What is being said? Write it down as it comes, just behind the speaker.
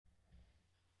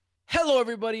Hello,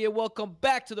 everybody, and welcome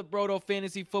back to the Brodo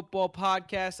Fantasy Football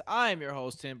Podcast. I am your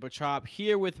host, Tim Petrop,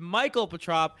 here with Michael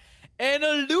Petrop and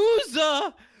a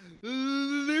loser.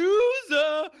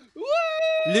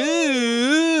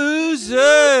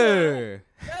 Loser.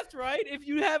 That's right. If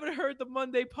you haven't heard the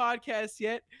Monday podcast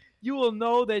yet, you will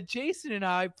know that Jason and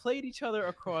I played each other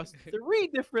across 3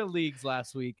 different leagues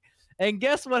last week. And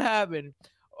guess what happened?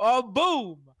 A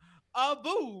boom.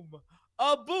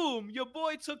 Your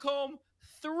boy took home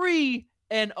 3-0,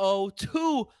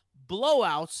 2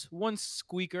 blowouts, 1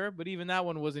 squeaker, but even that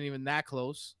one wasn't even that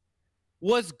close.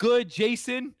 What's good,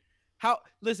 Jason?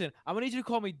 Listen, I'm gonna need you to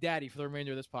call me Daddy for the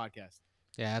remainder of this podcast.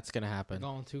 Yeah, that's gonna happen.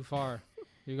 You're going too far.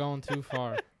 You're going too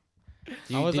far.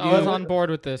 Did I was you- on board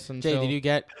with this until Jay, did you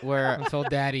get where? until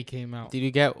Daddy came out. Did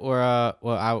you get where?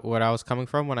 What I was coming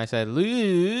from when I said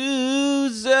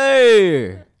loser?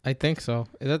 I think so.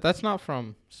 That's not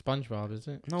from SpongeBob, is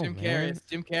it? No, Jim man. Carrey. It's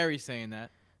Jim Carrey saying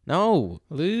that. No.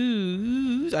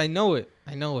 Lose. I know it.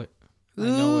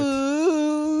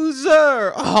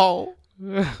 Loser. Oh.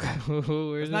 Where's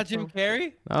It's it not Jim from?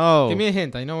 Carrey? No. Give me a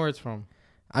hint. I know where it's from.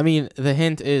 I mean, the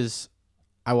hint is,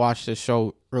 I watch this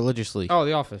show religiously. Oh,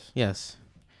 The Office. Yes.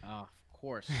 Oh, of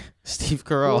course. Steve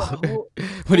Carell. Who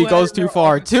when he had goes in too their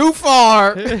far. office- Too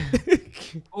far.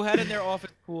 Who had in their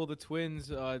office pool the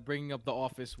twins bringing up The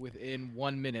Office within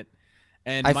 1 minute?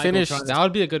 And I Michael finished- trying to- That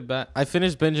would be a good bet. I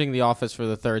finished binging The Office for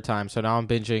the 3rd time, so now I'm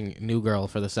binging New Girl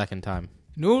for the 2nd time.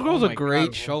 New Girl's my a great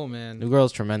God. show, man. New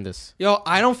Girl's tremendous. Yo,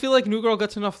 I don't feel like New Girl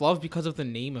gets enough love because of the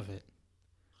name of it.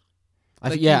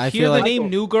 I You hear hear like the name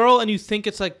New Girl and you think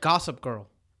it's like Gossip Girl.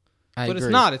 I But agree.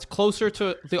 it's not. It's closer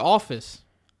to The Office.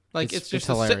 Like, It's it's just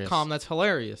hilarious. a sitcom that's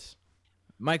hilarious.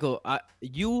 Michael,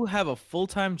 you have a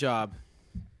full-time job.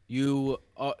 You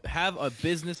have a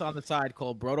business on the side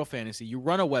called Brodo Fantasy. You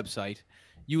run a website.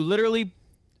 You literally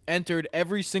entered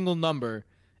every single number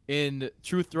in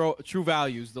True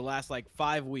Values the last like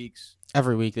 5 weeks.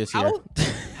 Every week this year.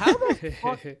 How the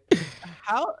fuck?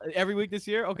 How every week this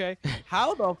year? Okay.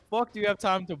 How the fuck do you have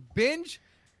time to binge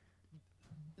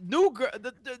New Girl,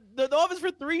 the Office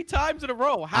for 3 times in a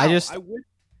row? How? wish-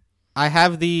 I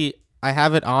have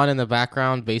it on in the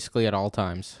background basically at all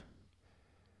times.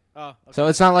 Oh, okay. So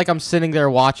it's not like I'm sitting there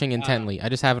watching intently. I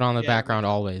just have it on the yeah, background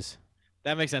always.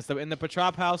 That makes sense. In the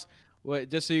Petrop house,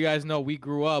 just so you guys know, we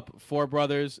grew up 4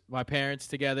 brothers, my parents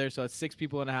together, so it's 6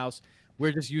 people in the house.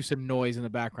 We're just used to noise in the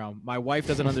background. My wife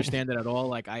doesn't understand it at all.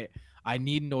 Like I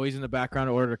need noise in the background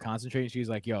in order to concentrate. And she's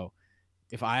like, "Yo,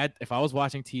 if I was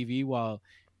watching TV while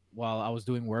I was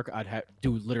doing work, I'd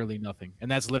do literally nothing." And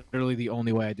that's literally the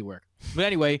only way I do work. But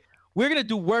anyway, we're gonna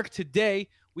do work today.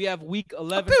 We have week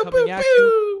 11 coming at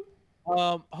you.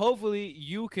 Hopefully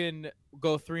you can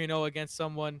go 3-0 against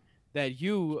someone that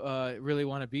you really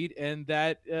want to beat, and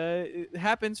that it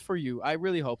happens for you. I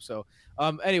really hope so.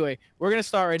 Anyway, we're gonna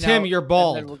start right now. Tim, you're and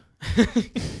bald.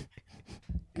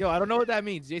 Yo, I don't know what that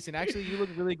means, Jason. Actually, you look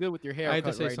really good with your hair I had to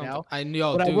cut say right something. now. I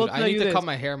know, But I dude. will I tell need you to this. cut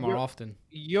my hair more You're- often.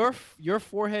 Your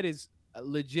forehead is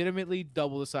legitimately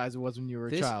double the size it was when you were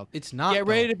a child. It's not. Get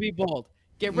ready though. to be bald.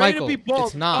 Get ready Michael, to be bald.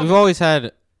 it's not. We've always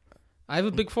had I have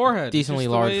a big forehead. It's decently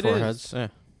just the way large it is.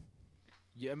 foreheads.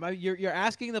 Yeah. You're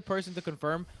asking the person to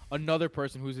confirm another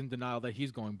person who's in denial that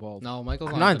he's going bald. No,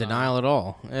 Michael's I'm not in denial at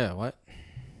all. Yeah, what?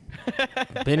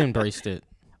 Been embraced it.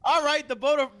 All right, the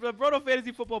Brodo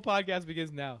Fantasy Football Podcast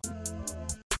begins now.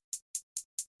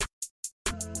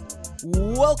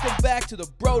 Welcome back to the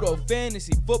Brodo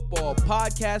Fantasy Football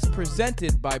Podcast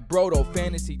presented by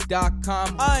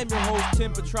BrodoFantasy.com. I'm your host,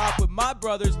 Tim Petrop, with my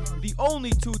brothers, the only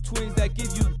 2 twins that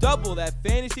give you double that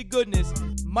fantasy goodness,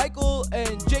 Michael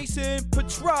and Jason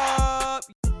Petrop.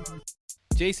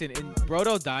 Jason, in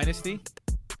Brodo Dynasty,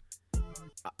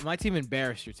 my team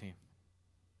embarrassed your team.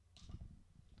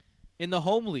 In the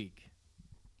home league,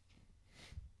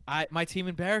 my team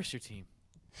embarrassed your team.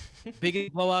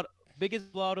 Biggest blowout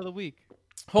of the week.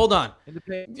 Hold on. In the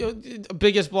pay.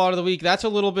 Biggest blowout of the week. That's a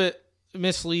little bit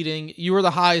misleading. You were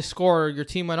the highest scorer. Your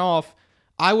team went off.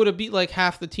 I would have beat like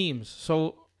half the teams.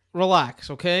 So relax,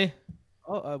 okay?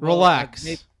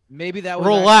 Relax. Maybe that was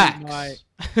Relax.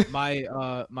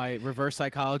 my reverse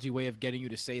psychology way of getting you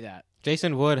to say that.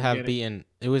 Jason would Get have it. beaten.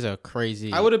 It was a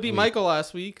crazy. I would have beat week. Michael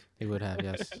last week. He would have,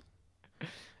 yes.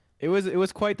 It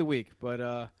was quite the week,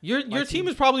 but Your My team team-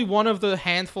 is probably one of the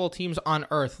handful of teams on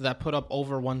earth that put up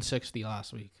over 160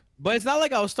 last week. it's not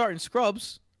like I was starting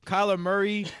scrubs. Kyler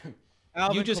Murray,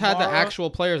 Alvin You just had the Kamara.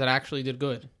 actual players that actually did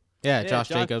good. Yeah, Yeah, Josh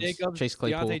Josh Jacobs, Jacobs, Chase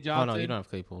Claypool. Deontay Oh no, Johnson. you don't have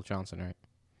Claypool. Johnson, right?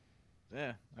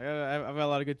 Yeah, I've got a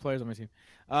lot of good players on my team.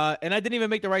 And I didn't even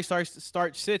make the right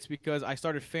start sits because I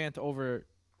started Fant over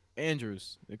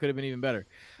Andrews. It could have been even better.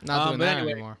 Not doing but that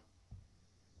anyway. anymore.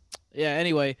 Yeah.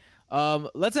 Anyway,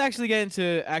 let's actually get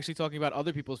into actually talking about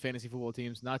other people's fantasy football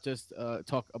teams, not just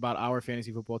talk about our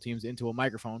fantasy football teams into a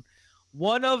microphone.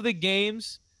 One of the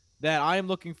games that I am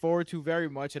looking forward to very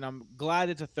much, and I'm glad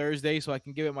it's a Thursday so I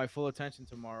can give it my full attention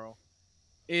tomorrow,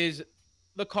 is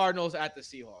the Cardinals at the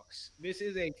Seahawks. This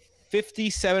is a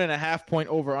 57.5 point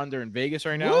over under in Vegas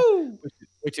right now, Woo!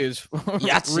 which is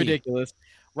Yahtzee. ridiculous.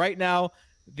 Right now,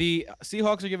 the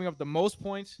Seahawks are giving up the most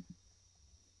points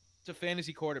to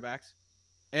fantasy quarterbacks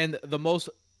and the most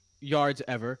yards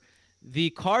ever. The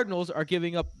Cardinals are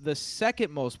giving up the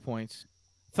second most points.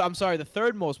 I'm sorry, the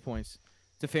third most points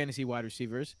to fantasy wide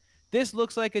receivers. This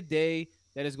looks like a day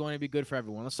that is going to be good for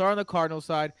everyone. Let's start on the Cardinals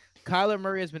side. Kyler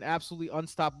Murray has been absolutely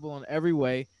unstoppable in every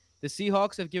way. The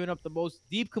Seahawks have given up the most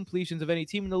deep completions of any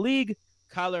team in the league.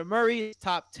 Kyler Murray is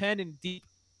top 10 in deep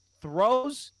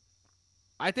throws.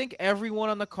 I think everyone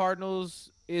on the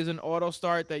Cardinals is an auto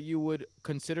start that you would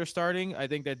consider starting. I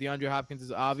think that DeAndre Hopkins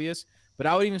is obvious, but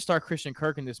I would even start Christian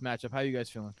Kirk in this matchup. How are you guys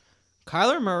feeling?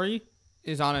 Kyler Murray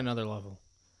is on another level.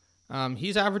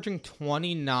 He's averaging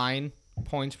 29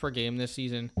 points per game this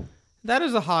season. That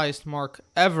is the highest mark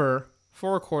ever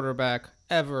for a quarterback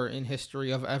ever in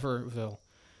history of Everville.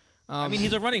 I mean,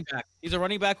 he's a running back. He's a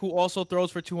running back who also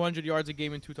throws for 200 yards a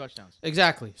game and 2 touchdowns.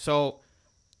 Exactly. So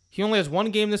he only has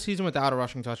one game this season without a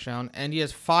rushing touchdown, and he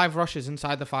has 5 rushes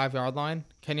inside the 5-yard line.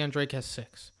 Kenyon Drake has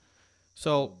 6.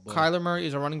 So Kyler Murray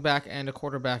is a running back and a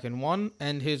quarterback in one,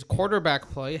 and his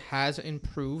quarterback play has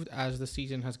improved as the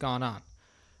season has gone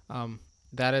on.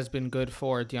 That has been good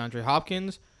for DeAndre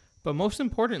Hopkins, but most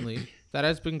importantly, that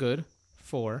has been good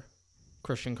for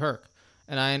Christian Kirk.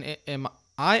 And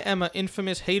I am an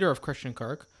infamous hater of Christian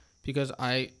Kirk because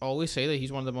I always say that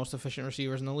he's one of the most efficient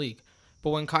receivers in the league. But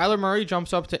when Kyler Murray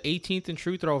jumps up to 18th in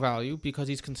true throw value because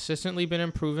he's consistently been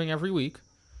improving every week,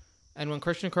 and when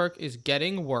Christian Kirk is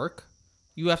getting work,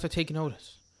 you have to take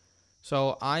notice.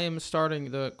 So I am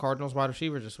starting the Cardinals wide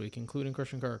receivers this week, including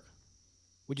Christian Kirk.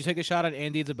 Would you take a shot at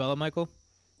Andy Isabella, Michael?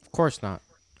 Of course not.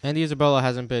 Andy Isabella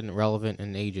hasn't been relevant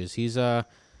in ages. He's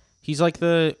like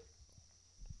the,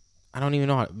 I don't even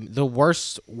know the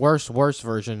worst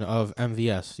version of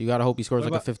MVS. You gotta hope he scores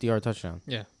like a 50-yard touchdown.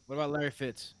 Yeah. What about Larry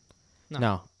Fitz?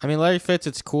 No. I mean, Larry Fitz,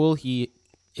 it's cool. He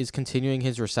is continuing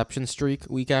his reception streak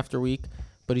week after week,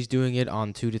 but he's doing it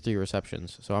on 2 to 3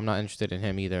 receptions. So I'm not interested in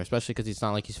him either, especially because it's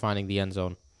not like he's finding the end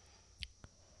zone.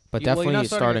 But definitely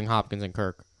he's starting Hopkins and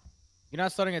Kirk. You're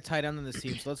not starting a tight end on this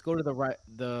team, so let's go to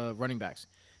the running backs.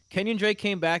 Kenyon Drake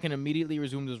came back and immediately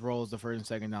resumed his role as the first and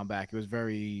second down back. It was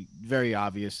very, very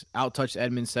obvious. Outtouched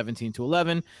Edmonds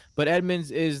 17-11, but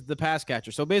Edmonds is the pass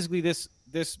catcher. So basically this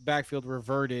backfield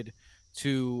reverted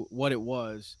to what it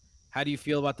was. How do you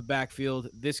feel about the backfield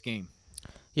this game?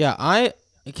 Yeah,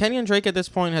 Kenyon Drake at this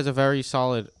point has a very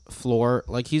solid floor.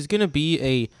 Like, he's going to be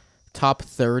a top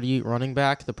 30 running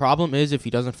back. The problem is if he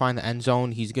doesn't find the end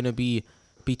zone, he's going to be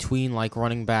between like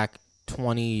running back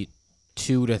 22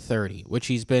 to 30, which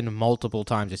he's been multiple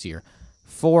times this year.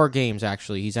 4 games,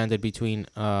 actually, he's ended between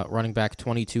running back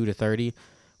 22 to 30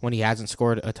 when he hasn't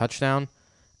scored a touchdown.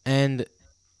 And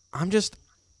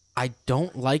I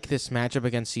don't like this matchup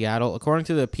against Seattle. According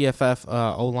to the PFF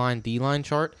O-line, D-line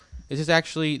chart, this is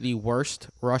actually the worst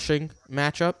rushing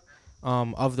matchup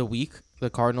of the week, the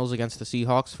Cardinals against the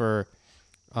Seahawks for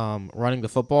running the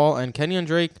football. And Kenyon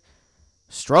Drake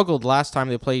struggled last time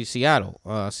they played Seattle.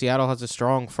 Seattle has a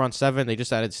strong front seven. They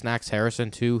just added Snacks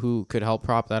Harrison, too, who could help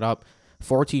prop that up.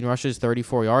 14 rushes,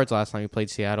 34 yards last time he played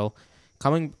Seattle.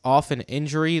 Coming off an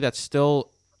injury that's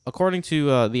still, according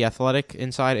to the Athletic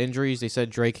inside injuries, they said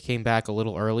Drake came back a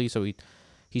little early, so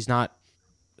he's not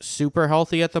super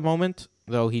healthy at the moment,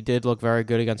 though he did look very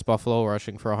good against Buffalo,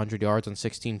 rushing for 100 yards on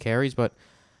 16 carries. But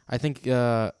I think,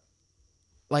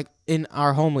 like in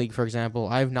our home league, for example,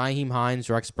 I have Nyheim Hines,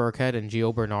 Rex Burkhead, and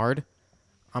Gio Bernard.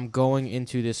 I'm going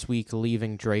into this week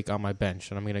leaving Drake on my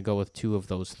bench, and I'm going to go with 2 of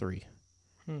those 3.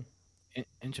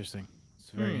 Interesting. It's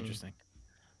very interesting.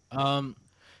 What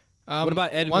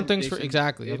about Edmonds? One thing's for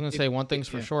exactly. I was going to say one thing's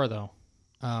for sure though.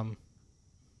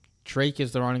 Drake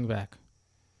is the running back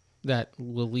that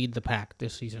will lead the pack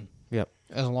this season. Yep.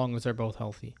 As long as they're both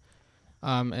healthy.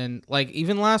 And like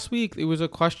even last week, it was a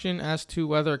question as to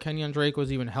whether Kenyon Drake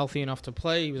was even healthy enough to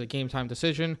play. He was a game time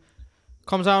decision.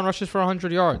 Comes out and rushes for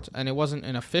 100 yards, and it wasn't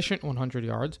an efficient 100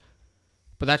 yards,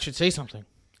 but that should say something.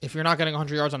 If you're not getting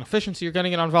 100 yards on efficiency, you're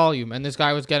getting it on volume, and this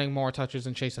guy was getting more touches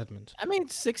than Chase Edmonds. I mean,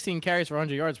 16 carries for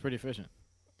 100 yards is pretty efficient.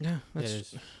 Yeah,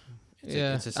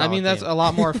 It's I mean, that's a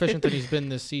lot more efficient than he's been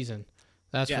this season.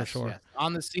 That's for sure. Yes.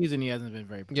 On the season, he hasn't been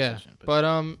very efficient.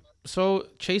 But so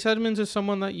Chase Edmonds is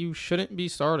someone that you shouldn't be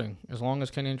starting as long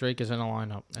as Kenyon Drake is in a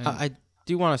lineup. And I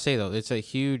do want to say, though, it's a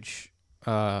huge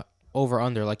over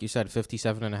under, like you said,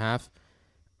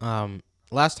 57.5.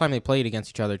 Last time they played against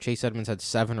each other, Chase Edmonds had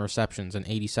 7 receptions and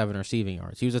 87 receiving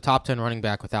yards. He was a top 10 running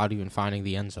back without even finding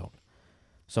the end zone.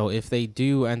 So if they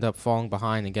do end up falling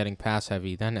behind and getting pass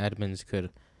heavy, then Edmonds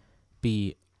could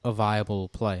be a viable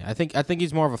play. I think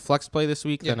he's more of a flex play this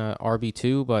week than a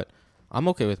RB2, but I'm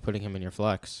okay with putting him in your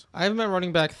flex. I have him at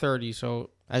running back 30, so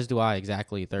As do I,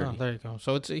 exactly 30. oh, there you go.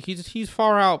 So he's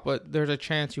far out, but there's a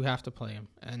chance you have to play him,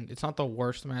 and it's not the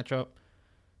worst matchup.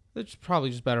 There's probably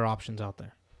just better options out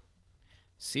there.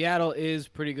 Seattle is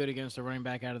pretty good against the running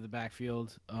back out of the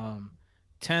backfield.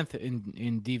 10th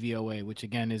in DVOA, which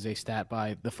again is a stat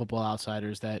by the Football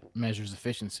Outsiders that measures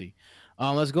efficiency.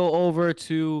 Let's go over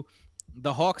to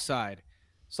the Hawks side.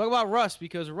 Let's talk about Russ,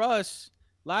 because Russ,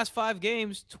 last 5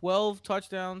 games, 12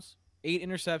 touchdowns, 8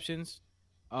 interceptions.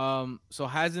 So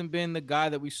hasn't been the guy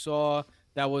that we saw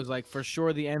that was like for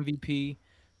sure the MVP.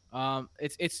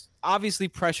 It's obviously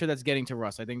pressure that's getting to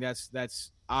Russ. I think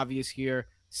that's obvious here.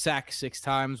 Sacked 6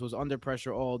 times, was under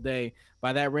pressure all day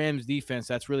by that Rams defense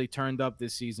that's really turned up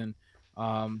this season.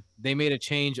 They made a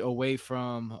change away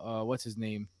from what's his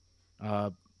name,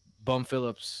 Bum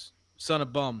Phillips, son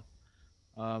of Bum.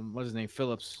 What's his name?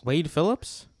 Phillips. Wade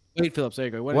Phillips? Wade Phillips. There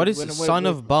you go. What is son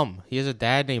of Bum? He has a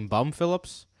dad named Bum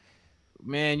Phillips?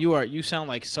 Man, you sound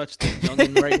like such the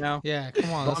youngin right now. Yeah,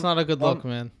 come on, that's not a good look,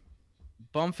 man.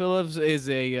 Bum Phillips is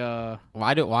a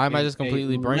why am I just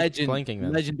completely blanking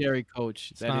then? Legendary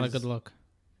coach. It's not a good look.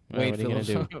 Wade What are you gonna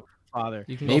Phillips, do? father.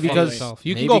 You can Maybe go fuck because- yourself.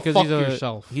 You can maybe go because fuck he's a-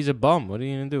 yourself. He's a bum. What are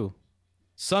you gonna do?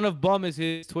 Son of Bum is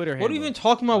his Twitter handle. What are you even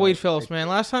talking about, Wade Phillips, man?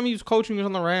 Last time he was coaching was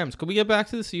on the Rams. Could we get back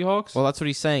to the Seahawks? Well, that's what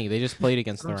he's saying. They just played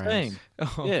against the That's Rams. what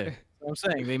I'm saying. Oh, Yeah, okay. that's what I'm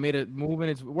saying. They made a move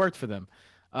and it's worked for them.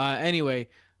 Anyway,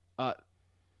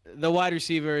 the wide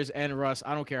receivers and Russ,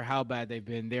 I don't care how bad they've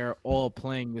been. They're all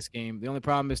playing this game. The only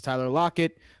problem is Tyler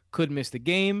Lockett could miss the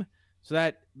game. So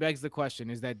that begs the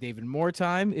question, is that David Moore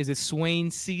time? Is it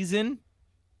Swain season?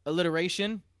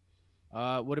 Alliteration?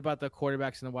 What about the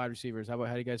quarterbacks and the wide receivers? How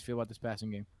do you guys feel about this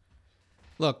passing game?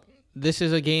 Look, this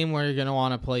is a game where you're going to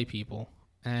want to play people.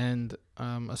 And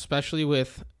especially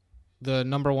with the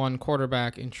number 1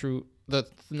 quarterback in true, the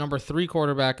number 3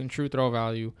 quarterback in true throw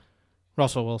value,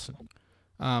 Russell Wilson.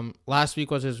 Last week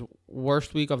was his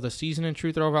worst week of the season in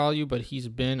true throw value, but he's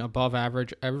been above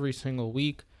average every single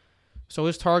week. So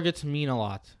his targets mean a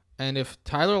lot. And if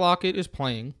Tyler Lockett is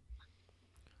playing,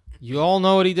 you all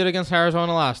know what he did against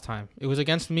Arizona last time. It was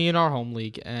against me in our home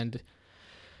league, and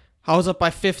I was up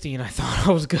by 50, and I thought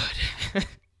I was good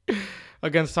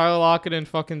against Tyler Lockett and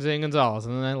fucking Zane Gonzalez,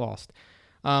 and then I lost.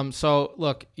 So,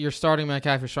 look, you're starting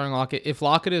Metcalf, you're starting Lockett. If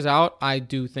Lockett is out, I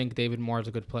do think David Moore is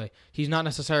a good play. He's not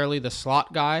necessarily the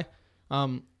slot guy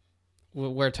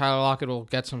where Tyler Lockett will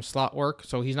get some slot work,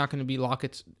 so he's not going to be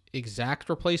Lockett's exact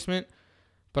replacement,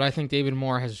 but I think David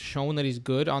Moore has shown that he's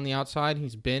good on the outside.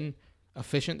 He's been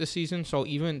efficient this season, so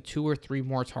even 2 or 3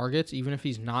 more targets, even if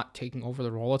he's not taking over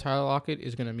the role of Tyler Lockett,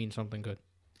 is going to mean something good.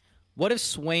 What if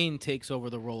Swain takes over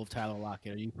the role of Tyler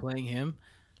Lockett? Are you playing him?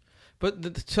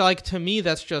 But to me,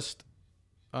 that's just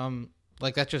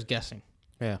that's just guessing.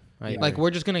 Yeah. Like we're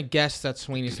just gonna guess that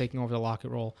Swain is taking over the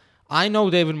Lockett role. I know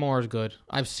David Moore is good.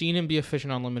 I've seen him be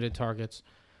efficient on limited targets,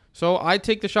 so I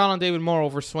take the shot on David Moore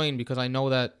over Swain because I know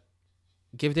that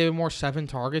give David Moore 7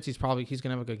 targets, he's gonna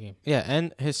have a good game. Yeah,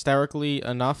 and hysterically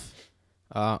enough,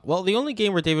 the only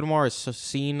game where David Moore has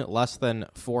seen less than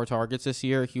 4 targets this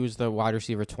year, he was the wide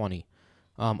receiver 20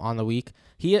 on the week.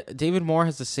 David Moore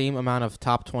has the same amount of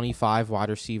top 25 wide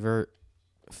receiver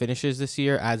finishes this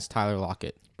year as Tyler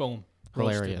Lockett. Boom.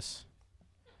 Hilarious.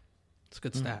 It's a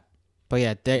good stat.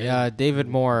 But yeah, David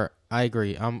Moore, I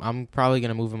agree. I'm probably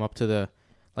gonna move him up to the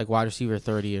wide receiver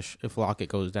 30ish if Lockett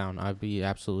goes down. I'd be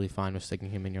absolutely fine with sticking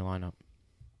him in your lineup.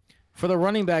 For the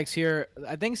running backs here,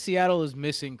 I think Seattle is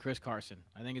missing Chris Carson.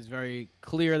 I think it's very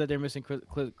clear that they're missing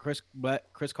Chris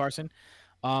Carson.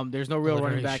 There's no real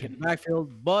running back in the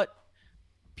backfield, but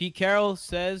Pete Carroll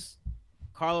says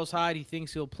Carlos Hyde, he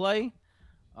thinks he'll play.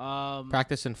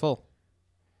 Practice in full.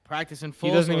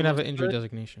 He doesn't even have an injury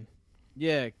designation.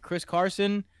 Yeah, Chris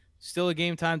Carson, still a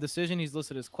game time decision. He's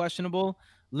listed as questionable.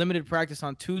 Limited practice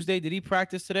on Tuesday. Did he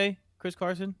practice today, Chris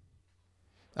Carson?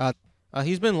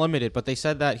 He's been limited, but they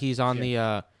said that he's on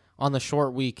the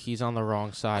short week. He's on the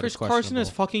wrong side. Chris Carson has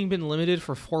fucking been limited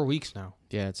for 4 weeks now.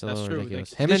 Yeah, it's a That's little true. ridiculous.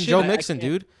 This Him and shit, Joe I Mixon,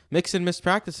 can't- dude. Mixon missed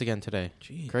practice again today.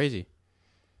 Jeez. Crazy.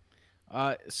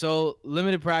 So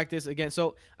limited practice again.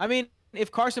 So I mean,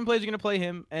 if Carson plays, you're gonna play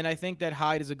him, and I think that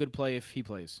Hyde is a good play if he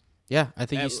plays. Yeah, I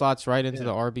think he slots right into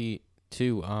the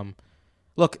RB2.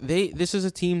 Look, this is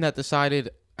a team that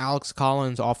decided Alex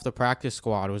Collins off the practice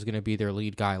squad was going to be their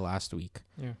lead guy last week.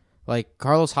 Yeah. Like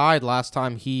Carlos Hyde, last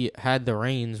time he had the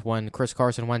reins when Chris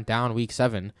Carson went down week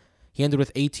 7, he ended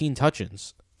with 18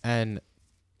 touches. And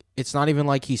it's not even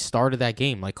like he started that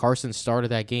game. Like Carson started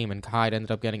that game, and Hyde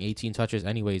ended up getting 18 touches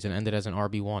anyways and ended as an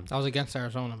RB1. That was against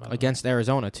Arizona, by the way. Against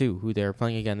Arizona, too, who they're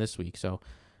playing again this week. So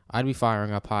I'd be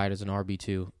firing up Hyde as an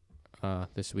RB2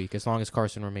 this week, as long as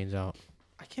Carson remains out.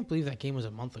 I can't believe that game was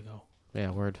a month ago.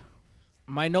 Yeah, word.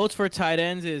 My notes for tight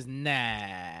ends is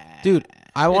nah. Dude,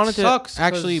 I wanted to sucks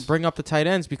actually 'cause- bring up the tight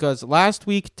ends because last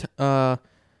week,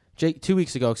 2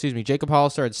 weeks ago, Jacob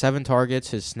Hollister had 7 targets.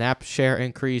 His snap share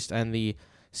increased, and the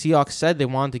Seahawks said they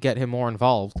wanted to get him more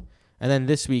involved. And then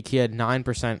this week, he had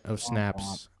 9% of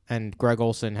snaps, and Greg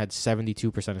Olsen had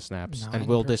 72% of snaps, and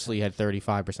Will 9%. Dissly had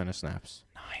 35% of snaps.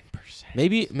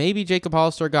 9%. Maybe Jacob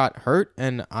Hollister got hurt,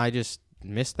 and I just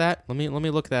missed that. Let me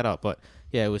look that up. But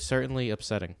yeah, it was certainly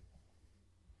upsetting.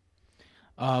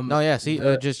 No, yeah. See,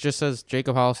 just says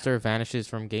Jacob Hollister vanishes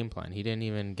from game plan. He didn't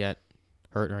even get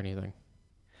hurt or anything.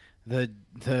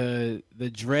 The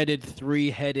dreaded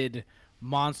 3-headed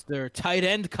monster tight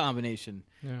end combination.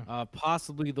 Yeah.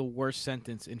 Possibly the worst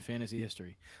sentence in fantasy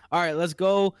history. All right, let's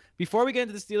go. Before we get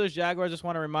into the Steelers Jaguars, I just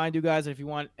want to remind you guys, if you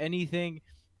want anything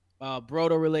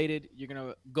Brodo related, you're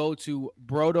gonna go to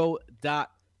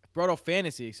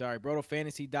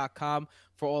brodofantasy.com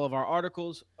for all of our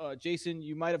articles. Jason,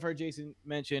 you might have heard Jason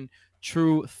mention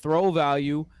true throw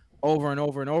value over and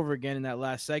over and over again in that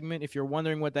last segment. If you're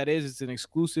wondering what that is, it's an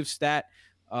exclusive stat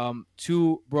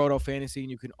to Brodo Fantasy, and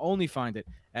you can only find it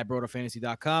at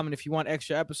brodofantasy.com. And if you want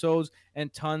extra episodes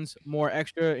and tons more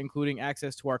extra, including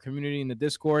access to our community in the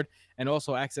Discord and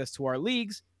also access to our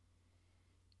leagues,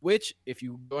 which if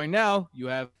you join now, you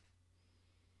have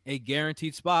a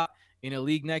guaranteed spot in a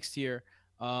league next year.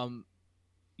 You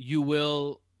can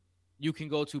go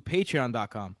to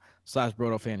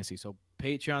patreon.com/BrodoFantasy. So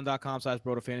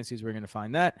patreon.com/BrodoFantasy is where you're going to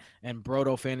find that. And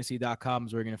BrodoFantasy.com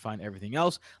is where you're going to find everything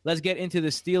else. Let's get into the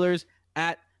Steelers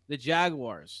at the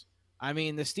Jaguars. I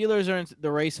mean, the Steelers are in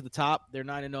the race at the top. They're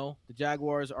 9-0. The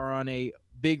Jaguars are on a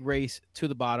big race to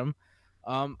the bottom.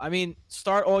 I mean,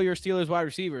 start all your Steelers wide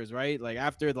receivers, right? Like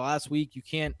after the last week, you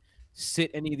can't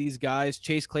sit any of these guys.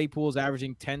 Chase Claypool is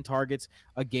averaging 10 targets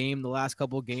a game the last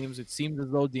couple of games. It seems as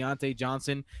though Deontay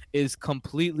Johnson is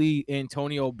completely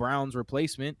Antonio Brown's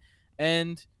replacement.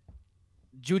 And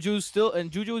Juju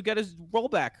got his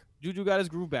rollback. Juju got his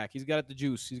groove back. He's got the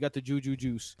juice. He's got the Juju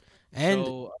juice. And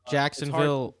So,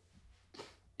 Jacksonville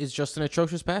is just an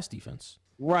atrocious pass defense.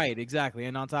 Right, exactly.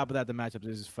 And on top of that, the matchup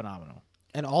is phenomenal.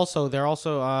 And also, the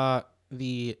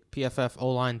PFF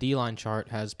O-line D-line chart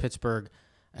has Pittsburgh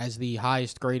as the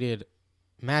highest graded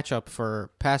matchup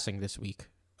for passing this week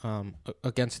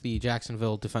against the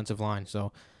Jacksonville defensive line.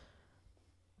 So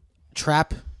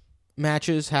trap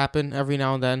matches happen every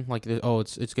now and then. Like,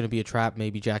 it's going to be a trap.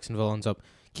 Maybe Jacksonville ends up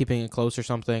keeping it close or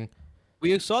something.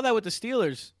 We saw that with the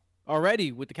Steelers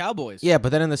already with the Cowboys. Yeah, but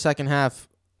then in the second half,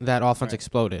 that offense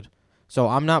exploded. So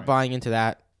I'm not buying into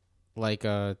that,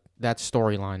 that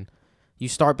storyline. You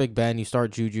start Big Ben, you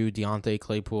start Juju, Deontay,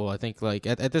 Claypool. I think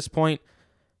at this point,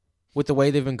 with the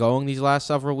way they've been going these last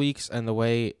several weeks and the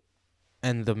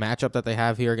matchup that they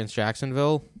have here against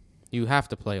Jacksonville, you have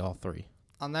to play all three.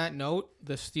 On that note,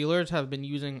 the Steelers have been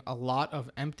using a lot of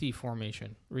empty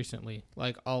formation recently,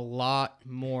 like a lot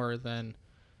more than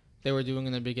they were doing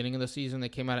in the beginning of the season. They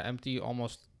came out of empty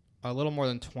almost a little more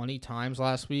than 20 times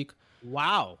last week.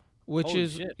 Wow. Which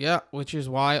is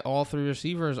why all 3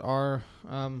 receivers are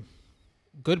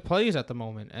good plays at the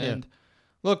moment. And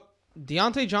look,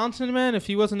 Deontay Johnson, man, if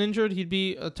he wasn't injured, he'd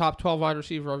be a top 12 wide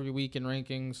receiver every week in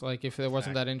rankings. Like if there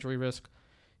wasn't that injury risk,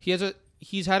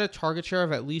 he's had a target share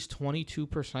of at least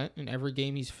 22% in every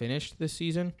game he's finished this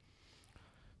season.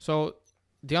 So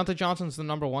Deontay Johnson's the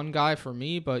number 1 guy for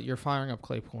me, but you're firing up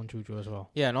Claypool and Juju as well.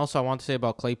 Yeah, and also I want to say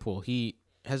about Claypool, he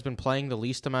has been playing the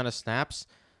least amount of snaps,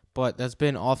 but that's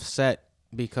been offset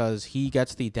because he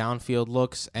gets the downfield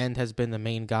looks and has been the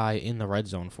main guy in the red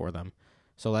zone for them.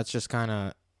 So that's just kind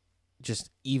of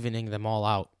just evening them all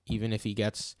out, even if he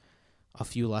gets a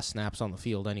few less snaps on the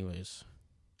field anyways.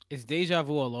 It's deja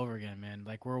vu all over again, man.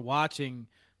 Like we're watching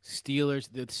Steelers.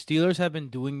 The Steelers have been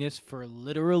doing this for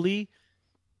literally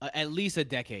at least a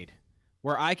decade,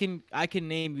 where I can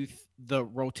name you the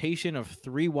rotation of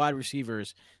 3 wide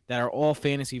receivers that are all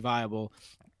fantasy viable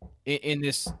in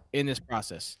this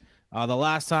process. The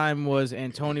last time was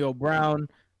Antonio Brown,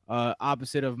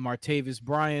 opposite of Martavis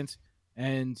Bryant,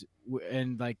 and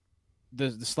like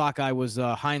the slot guy was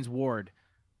Hines Ward.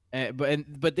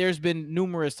 But there's been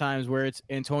numerous times where it's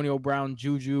Antonio Brown,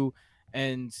 Juju,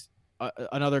 and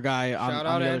another guy. Shout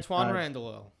out Antoine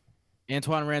Randall.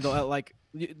 Antoine Randall. Like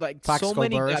Like so Plaxico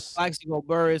many guys, Burress. Plaxico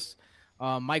Burress,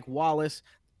 Mike Wallace.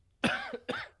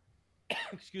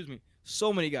 Excuse me.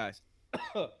 So many guys.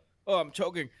 Oh, I'm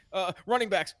choking. Running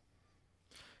backs.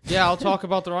 Yeah, I'll talk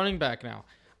about the running back now.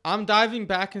 I'm diving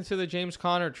back into the James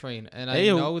Conner train, and I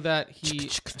Ayo. know that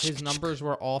his numbers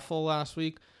were awful last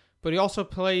week, but he also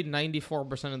played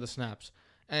 94% of the snaps.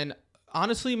 And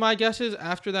honestly, my guess is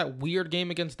after that weird game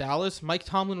against Dallas, Mike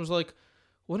Tomlin was like,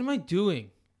 what am I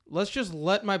doing? Let's just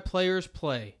let my players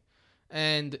play.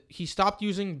 And he stopped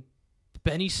using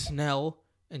Benny Snell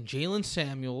and Jalen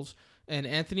Samuels and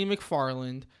Anthony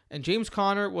McFarland, and James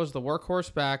Conner was the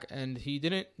workhorse back, and he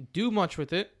didn't do much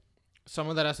with it. Some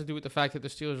of that has to do with the fact that the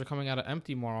Steelers are coming out of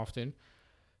empty more often.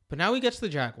 But now he gets the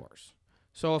Jaguars.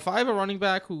 So if I have a running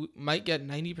back who might get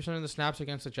 90% of the snaps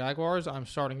against the Jaguars, I'm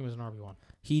starting him as an RB1.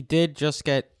 He did just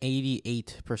get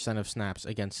 88% of snaps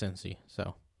against Cincy,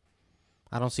 so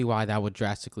I don't see why that would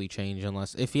drastically change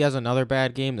unless if he has another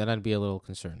bad game, then I'd be a little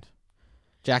concerned.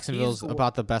 Jacksonville's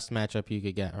about the best matchup you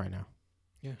could get right now.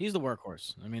 Yeah. He's the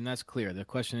workhorse. I mean, that's clear. The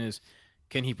question is,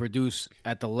 can he produce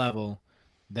at the level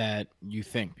that you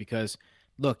think? Because,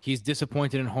 look, he's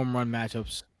disappointed in home run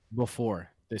matchups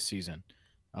before this season.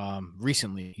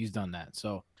 Recently, he's done that.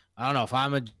 So I don't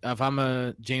know if I'm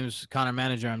a James Conner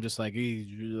manager, I'm just like,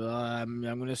 I'm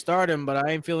going to start him, but I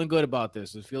ain't feeling good about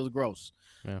this. It feels gross.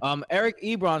 Yeah. Eric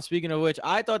Ebron. Speaking of which,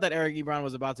 I thought that Eric Ebron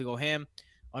was about to go ham.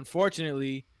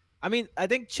 Unfortunately, I mean, I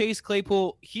think Chase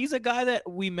Claypool, he's a guy that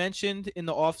we mentioned in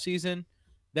the offseason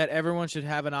that everyone should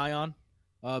have an eye on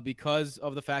because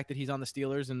of the fact that he's on the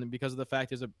Steelers and because of the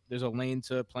fact there's a lane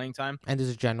to playing time. And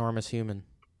he's a ginormous human.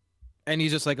 And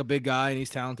he's just like a big guy and he's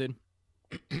talented.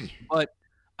 But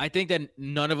I think that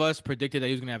none of us predicted that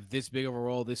he was going to have this big of a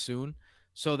role this soon.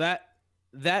 So that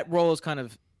role has kind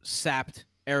of sapped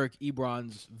Eric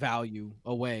Ebron's value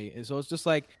away. And so it's just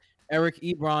like Eric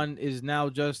Ebron is now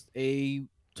just a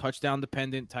touchdown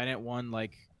dependent tight end one,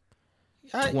 like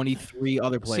 23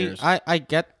 other players. See, I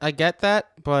get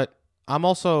that, but I'm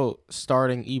also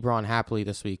starting Ebron happily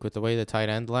this week with the way the tight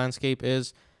end landscape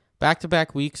is.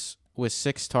 Back-to-back weeks with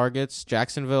 6 targets.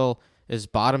 Jacksonville is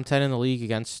bottom 10 in the league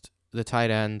against the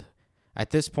tight end.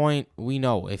 At this point, we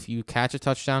know if you catch a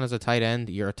touchdown as a tight end,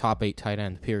 you're a top 8 tight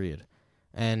end, period.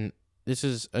 And this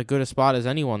is as good a spot as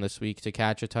anyone this week to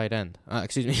catch a tight end.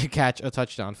 Catch a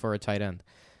touchdown for a tight end.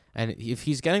 And if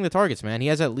he's getting the targets, man, he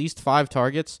has at least 5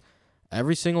 targets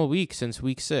every single week since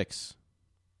week 6.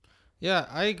 Yeah,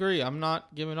 I agree. I'm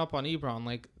not giving up on Ebron.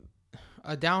 Like,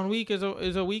 a down week is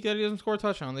a week that he doesn't score a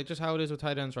touchdown. That's just how it is with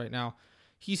tight ends right now.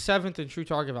 He's 7th in true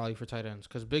target value for tight ends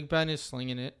because Big Ben is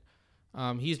slinging it.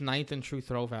 He's 9th in true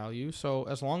throw value. So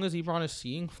as long as Ebron is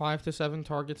seeing 5 to 7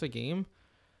 targets a game,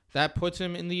 that puts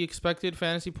him in the expected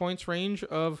fantasy points range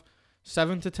of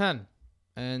 7 to 10.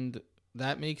 And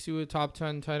that makes you a top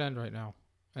 10 tight end right now.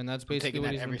 And that's basically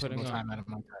what he's been putting on. Out of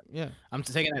my time. Yeah. I'm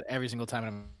taking that every single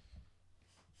time.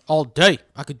 All day.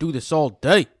 I could do this all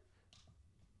day.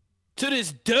 To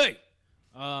this day.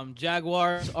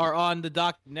 Jaguars are on the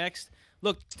dock next.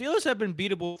 Look, Steelers have been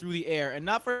beatable through the air, and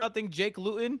not for nothing, Jake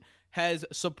Luton has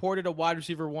supported a wide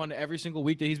receiver one every single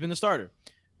week that he's been the starter.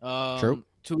 True.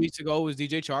 2 weeks ago it was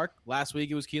DJ Chark. Last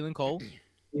week it was Keelan Cole.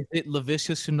 Is it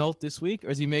Laviska Shenault this week, or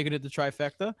is he making it the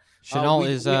trifecta? Shenault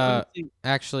is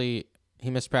actually, he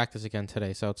missed practice again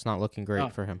today, so it's not looking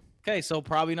great for him. Okay, so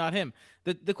probably not him.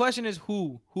 The question is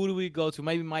who? Who do we go to?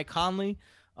 Maybe Mike Conley.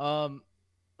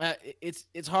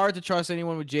 It's hard to trust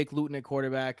anyone with Jake Luton at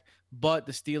quarterback, but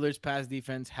the Steelers' pass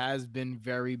defense has been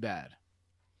very bad.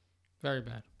 Very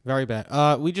bad. Very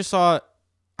bad. We just saw.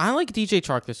 I like DJ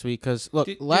Chark this week because look,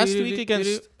 last week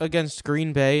against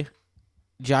Green Bay,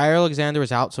 Jair Alexander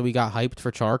was out, so we got hyped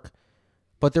for Chark,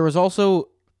 but there was also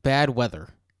bad weather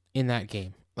in that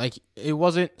game. Like, it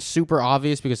wasn't super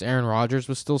obvious because Aaron Rodgers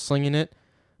was still slinging it,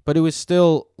 but it was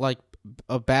still like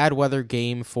a bad weather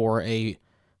game for a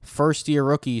first-year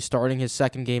rookie starting his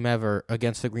second game ever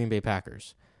against the Green Bay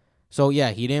Packers. So, yeah,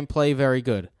 he didn't play very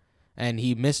good, and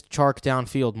he missed Chark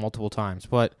downfield multiple times,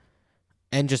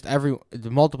 and just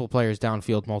multiple players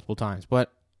downfield multiple times.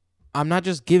 But I'm not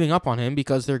just giving up on him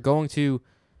because they're going to,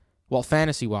 well,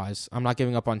 fantasy-wise, I'm not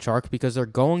giving up on Chark because they're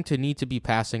going to need to be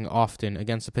passing often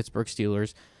against the Pittsburgh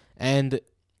Steelers. And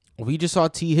we just saw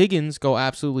T. Higgins go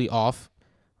absolutely off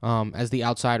as the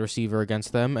outside receiver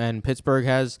against them, and Pittsburgh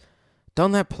has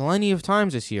done that plenty of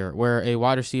times this year where a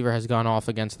wide receiver has gone off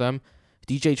against them.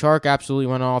 DJ Chark absolutely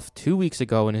went off 2 weeks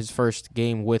ago in his first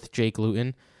game with Jake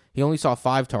Luton. He only saw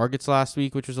 5 targets last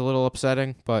week, which was a little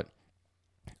upsetting, but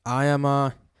I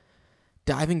am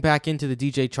diving back into the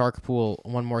DJ Chark pool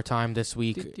one more time this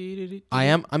week. I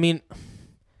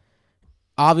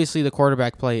Obviously, the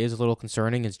quarterback play is a little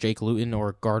concerning. It's Jake Luton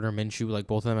or Gardner Minshew. Like,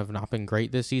 both of them have not been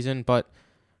great this season, but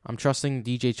I'm trusting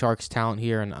DJ Chark's talent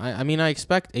here. And I mean, I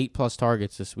expect 8+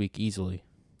 targets this week easily.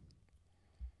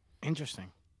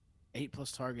 Interesting.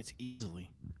 8+ targets easily.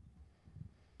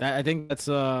 I think that's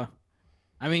I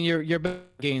mean, you're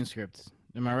game script.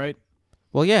 Am I right?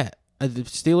 Well, yeah. The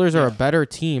Steelers are a better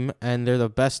team, and they're the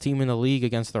best team in the league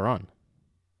against the run.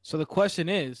 So the question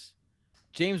is,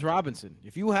 James Robinson,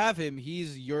 if you have him,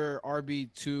 he's your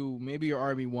RB2, maybe your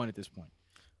RB1 at this point.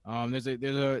 There's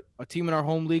a team in our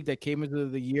home league that came into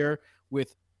the year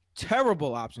with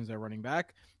terrible options at running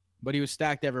back, but he was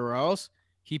stacked everywhere else.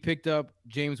 He picked up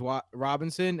James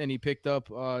Robinson, and he picked up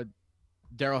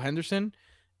Darrell Henderson,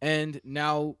 and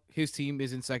now his team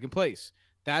is in second place.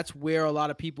 That's where a lot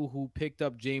of people who picked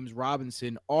up James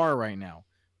Robinson are right now.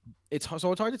 It's hard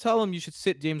to tell them you should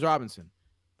sit James Robinson.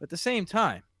 But at the same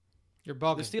time, you're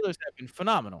bugging. The Steelers have been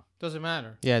phenomenal. Doesn't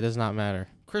matter. Yeah, it does not matter.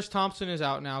 Chris Thompson is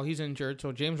out now. He's injured,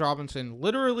 so James Robinson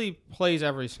literally plays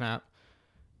every snap.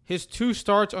 His 2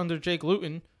 starts under Jake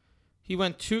Luton, he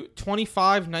went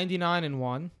 25, 99, and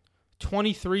 1,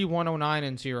 23, 109,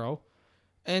 and 0.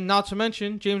 And not to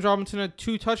mention, James Robinson had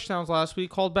 2 touchdowns last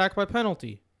week called back by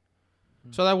penalty.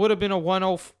 So that would have been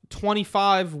a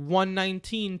 25,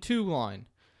 119, 2 line.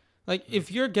 Like,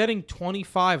 if you're getting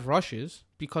 25 rushes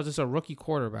because it's a rookie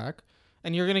quarterback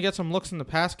and you're going to get some looks in the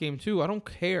pass game too, I don't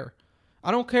care. I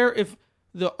don't care if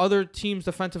the other team's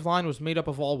defensive line was made up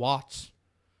of all Watts.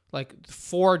 Like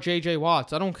 4 J.J.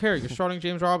 Watts. I don't care. You're starting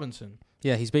James Robinson.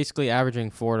 Yeah, he's basically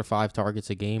averaging 4 to 5 targets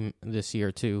a game this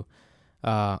year too.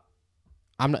 I'm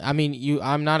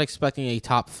not expecting a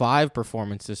top 5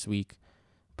 performance this week.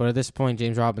 But at this point,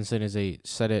 James Robinson is a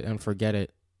set it and forget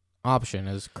it option,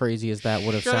 as crazy as that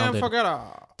would have sounded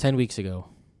 10 weeks ago.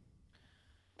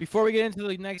 Before we get into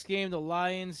the next game, the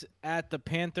Lions at the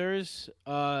Panthers,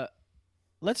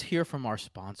 let's hear from our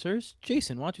sponsors.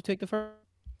 Jason, why don't you take the first?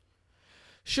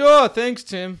 Sure, thanks,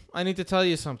 Tim. I need to tell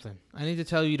you something. I need to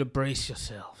tell you to brace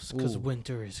yourselves, because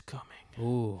winter is coming.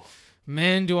 Ooh.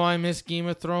 Man, do I miss Game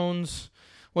of Thrones.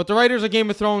 What the writers of Game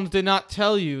of Thrones did not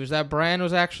tell you is that Bran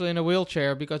was actually in a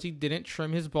wheelchair because he didn't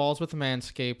trim his balls with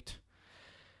Manscaped.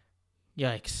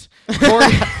 Yikes.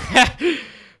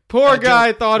 Poor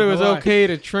guy thought it was okay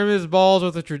to trim his balls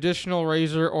with a traditional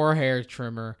razor or hair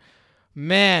trimmer.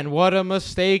 Man, what a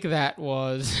mistake that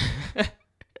was.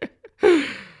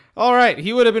 All right,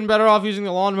 he would have been better off using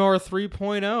the Lawnmower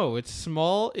 3.0. It's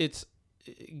small, it's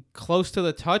close to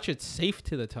the touch, it's safe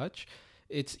to the touch.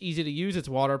 It's easy to use. It's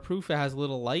waterproof. It has a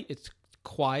little light. It's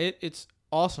quiet. It's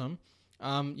awesome.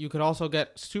 You could also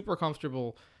get super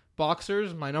comfortable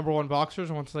boxers. My number 1 boxers.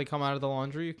 Once they come out of the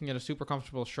laundry, you can get a super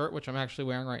comfortable shirt, which I'm actually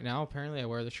wearing right now. Apparently, I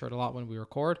wear the shirt a lot when we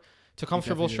record. It's a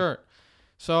comfortable shirt.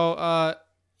 So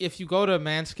if you go to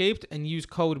Manscaped and use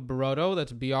code BROTO,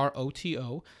 that's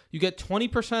BROTO, you get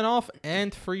 20% off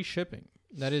and free shipping.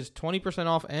 That is 20%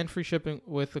 off and free shipping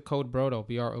with the code BROTO,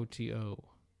 BROTO.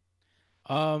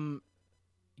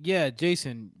 Yeah,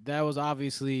 Jason, that was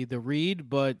obviously the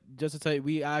read, but just to tell you,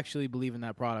 we actually believe in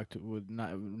that product with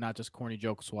not just corny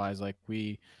jokes wise. Like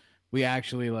we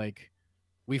actually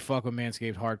we fuck with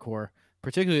Manscaped hardcore,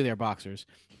 particularly their boxers.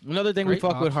 Another thing we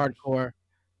fuck with hardcore,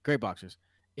 great boxers,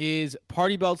 is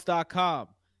partybelts.com.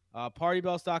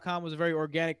 Partybelts.com was a very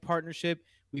organic partnership.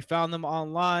 We found them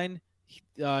online.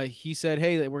 He said,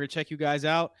 hey, we're gonna check you guys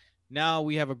out. Now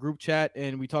we have a group chat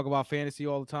and we talk about fantasy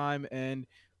all the time, and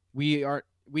we are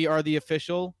the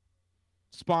official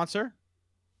sponsor,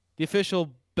 the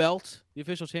official belt, the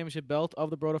official championship belt of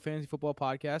the Broto Fantasy Football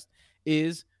Podcast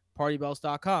is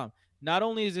partybelts.com. Not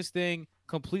only is this thing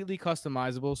completely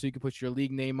customizable, so you can put your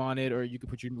league name on it or you can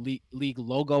put your league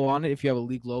logo on it if you have a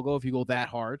league logo, if you go that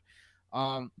hard.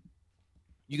 You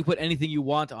can put anything you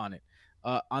want on it.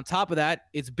 On top of that,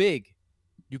 it's big.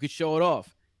 You could show it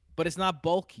off, but it's not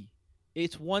bulky.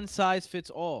 It's one size fits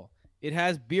all. It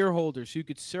has beer holders so you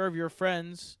could serve your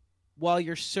friends while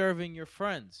you're serving your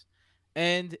friends.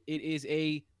 And it is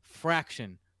a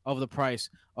fraction of the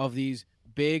price of these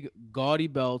big, gaudy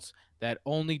belts that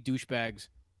only douchebags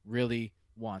really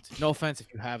want. No offense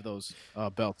if you have those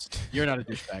belts. You're not a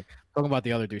douchebag. I'm talking about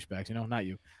the other douchebags, not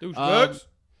you. Douchebags?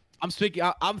 I'm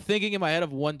thinking in my head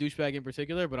of one douchebag in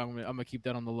particular, but I'm gonna keep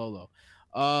that on the low.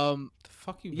 The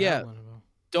fuck you about?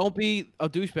 Don't be a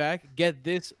douchebag. Get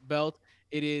this belt.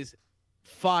 It is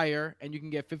fire, and you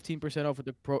can get 15% off with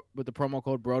the promo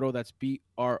code BROTO. That's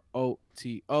BROTO.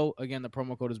 Again, the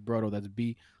promo code is BROTO. That's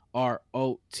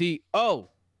BROTO.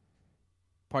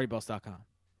 Partybelts.com.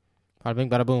 Bada bing,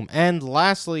 bada boom. And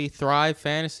lastly, Thrive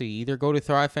Fantasy. Either go to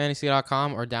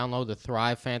thrivefantasy.com or download the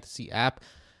Thrive Fantasy app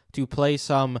to play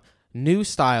some new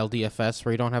style DFS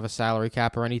where you don't have a salary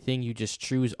cap or anything. You just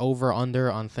choose over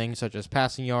under on things such as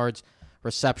passing yards,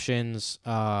 receptions,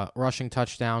 rushing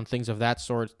touchdown, things of that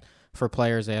sort. For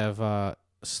players, they have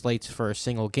slates for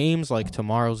single games like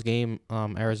tomorrow's game,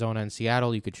 Arizona and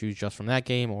Seattle. You could choose just from that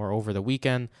game or over the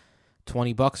weekend,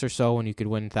 $20 or so, and you could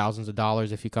win thousands of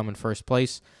dollars if you come in first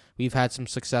place. We've had some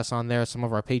success on there. Some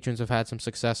of our patrons have had some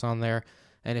success on there.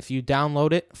 And if you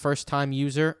download it, first-time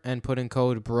user, and put in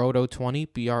code BROTO20,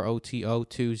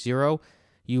 BROTO20,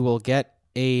 you will get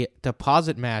a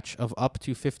deposit match of up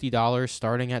to $50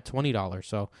 starting at $20.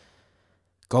 So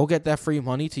go get that free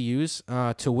money to use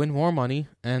to win more money.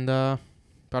 And bada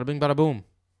bing, bada boom.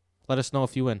 Let us know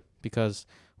if you win, because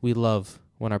we love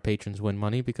when our patrons win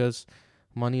money, because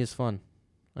money is fun.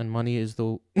 And money is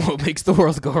what makes the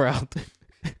world go around.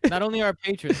 Not only our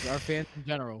patrons, our fans in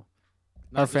general.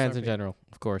 Our fans in general,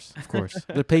 of course.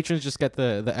 The patrons just get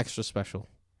the extra special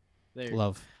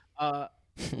love.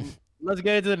 Let's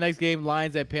get into the next game,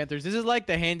 Lions at Panthers. This is like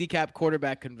the handicap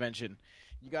quarterback convention.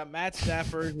 You got Matt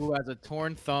Stafford, who has a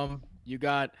torn thumb. You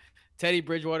got Teddy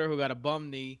Bridgewater, who got a bum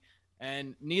knee.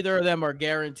 And neither of them are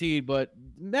guaranteed, but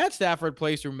Matt Stafford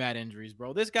plays through mad injuries,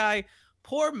 bro. This guy,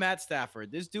 poor Matt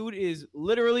Stafford. This dude is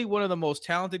literally one of the most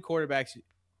talented quarterbacks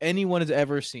anyone has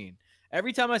ever seen.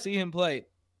 Every time I see him play,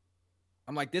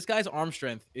 I'm like, this guy's arm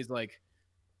strength is like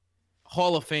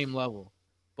Hall of Fame level.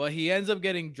 But he ends up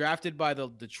getting drafted by the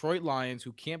Detroit Lions,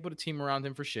 who can't put a team around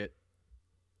him for shit.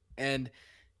 And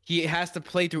he has to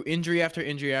play through injury after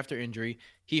injury after injury.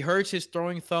 He hurts his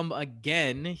throwing thumb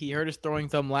again. He hurt his throwing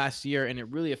thumb last year, and it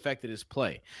really affected his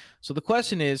play. So the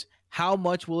question is, how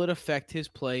much will it affect his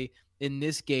play in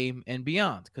this game and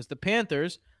beyond? Because the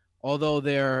Panthers, although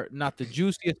they're not the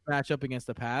juiciest matchup against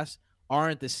the pass,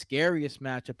 aren't the scariest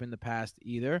matchup in the past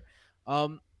either.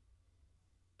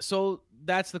 So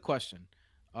that's the question.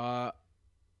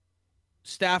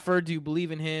 Stafford, do you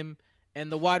believe in him? And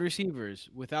the wide receivers,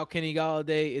 without Kenny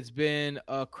Golladay, it's been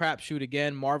a crapshoot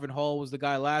again. Marvin Hall was the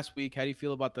guy last week. How do you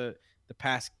feel about the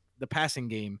passing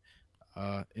game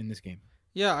in this game?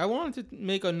 Yeah, I wanted to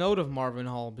make a note of Marvin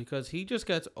Hall because he just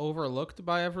gets overlooked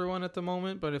by everyone at the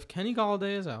moment. But if Kenny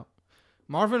Golladay is out,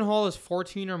 Marvin Hall has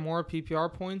 14 or more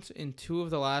PPR points in 2 of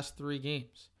the last 3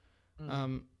 games.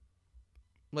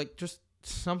 Just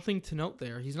something to note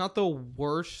there. He's not the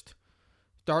worst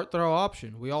dart throw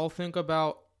option. We all think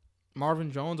about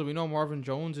Marvin Jones, and we know Marvin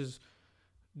Jones is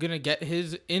going to get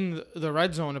his in the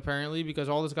red zone apparently because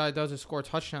all this guy does is score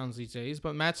touchdowns these days.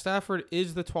 But Matt Stafford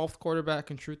is the 12th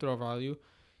quarterback in true throw value.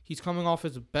 He's coming off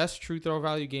his best true throw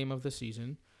value game of the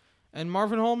season. And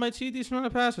Marvin Hall might see a decent amount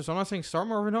of passes. So I'm not saying start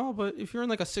Marvin Hall, but if you're in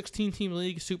like a 16-team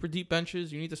league, super deep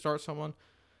benches, you need to start someone.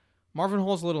 Marvin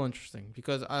Hall's a little interesting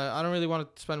because I don't really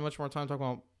want to spend much more time talking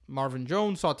about Marvin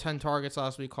Jones. Saw 10 targets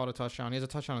last week, caught a touchdown. He has a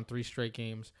touchdown in 3 straight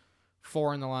games,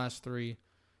 4 in the last 3.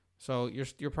 So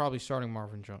you're probably starting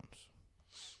Marvin Jones.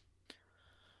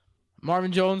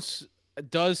 Marvin Jones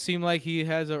does seem like he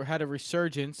has had a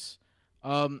resurgence.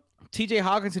 T.J.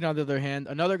 Hawkinson, on the other hand,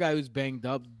 another guy who's banged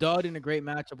up, dud in a great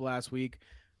matchup last week,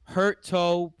 hurt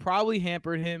toe, probably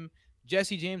hampered him.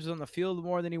 Jesse James is on the field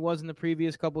more than he was in the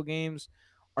previous couple games.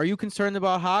 Are you concerned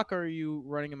about Hawk, or are you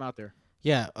running him out there?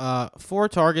 Yeah, 4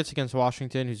 targets against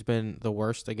Washington, who's been the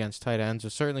worst against tight ends,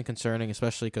 is certainly concerning,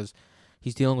 especially because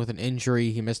he's dealing with an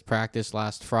injury. He missed practice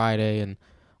last Friday and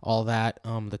all that,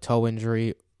 the toe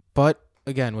injury. But,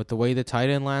 again, with the way the tight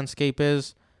end landscape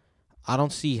is, I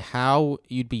don't see how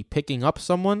you'd be picking up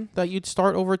someone that you'd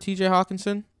start over T.J.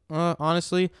 Hawkinson,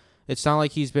 honestly. It's not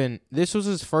like this was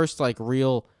his first,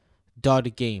 real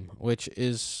dud game, which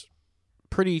is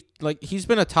pretty, he's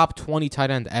been a top 20 tight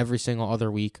end every single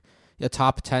other week, a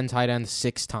top 10 tight end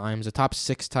 6 times, a top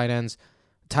 6 tight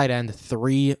end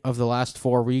 3 of the last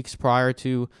 4 weeks prior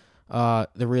to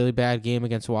the really bad game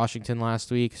against Washington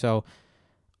last week. So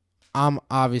I'm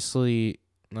obviously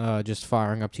just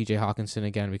firing up T.J. Hawkinson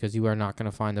again because you are not going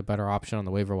to find a better option on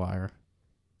the waiver wire.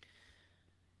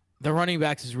 The running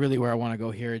backs is really where I want to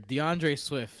go here. DeAndre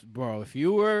Swift, bro, if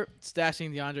you were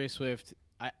stashing DeAndre Swift,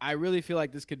 I really feel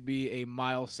like this could be a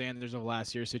Miles Sanders of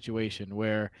last year's situation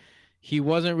where he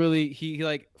wasn't really, he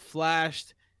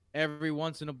flashed every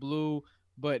once in a blue,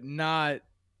 but not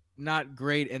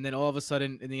great. And then all of a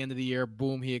sudden, in the end of the year,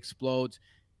 boom, he explodes.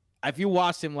 If you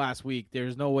watched him last week,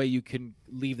 there's no way you can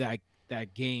leave that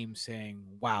game saying,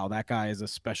 wow, that guy is a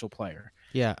special player.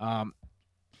 Yeah.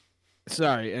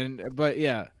 But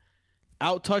yeah,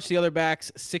 out-touched the other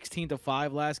backs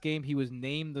 16-5 last game. He was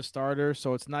named the starter,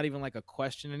 so it's not even like a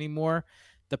question anymore.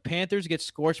 The Panthers get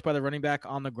scorched by the running back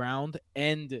on the ground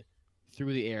and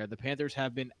through the air. The Panthers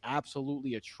have been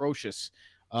absolutely atrocious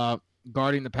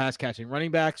guarding the pass catching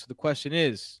running backs. So the question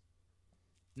is,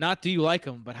 not do you like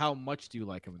him, but how much do you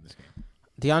like him in this game?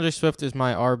 DeAndre Swift is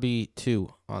my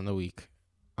RB2 on the week.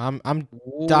 I'm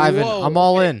diving. Whoa, I'm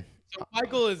all okay. in. So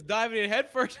Michael is diving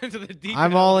headfirst into the deep.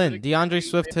 I'm all in. DeAndre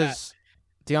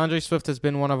Swift has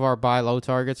been one of our buy low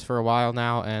targets for a while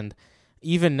now, and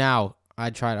even now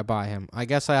I'd try to buy him. I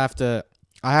guess I have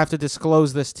to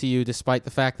disclose this to you, despite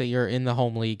the fact that you're in the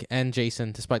home league, and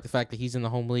Jason, despite the fact that he's in the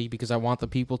home league, because I want the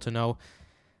people to know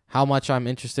how much I'm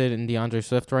interested in DeAndre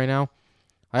Swift right now.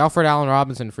 I offered Allen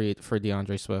Robinson for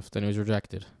DeAndre Swift, and it was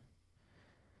rejected.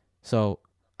 So,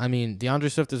 I mean, DeAndre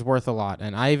Swift is worth a lot,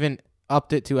 and I even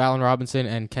upped it to Allen Robinson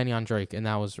and Kenyon Drake, and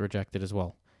that was rejected as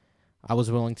well. I was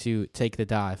willing to take the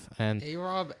dive, and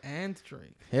A-Rob and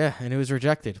Drake. yeah, and it was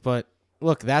rejected. But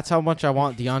look, that's how much I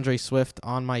want DeAndre Swift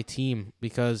on my team,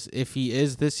 because if he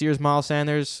is this year's Miles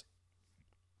Sanders,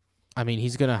 I mean,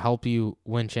 he's gonna help you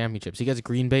win championships. He gets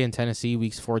Green Bay and Tennessee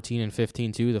weeks 14 and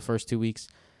 15 too, the first 2 weeks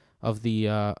of the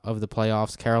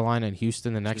playoffs. Carolina and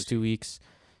Houston the next 2 weeks.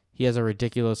 He has a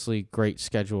ridiculously great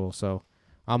schedule, so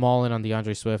I'm all in on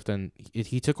DeAndre Swift, and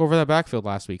he took over that backfield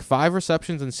last week. 5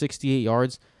 receptions and 68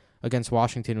 yards against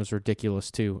Washington was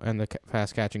ridiculous too, and the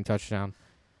pass catching touchdown.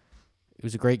 It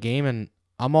was a great game, and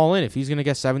I'm all in. If he's gonna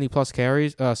get 70 plus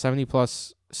carries, 70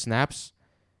 plus snaps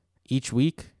each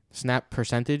week, snap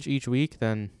percentage each week,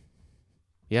 then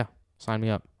yeah, sign me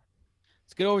up.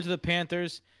 Let's get over to the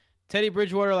Panthers. Teddy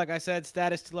Bridgewater, like I said,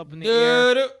 status still up in the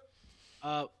air.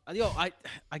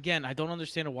 I don't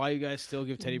understand why you guys still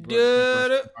give Teddy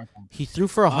Bridgewater. He threw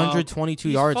for 122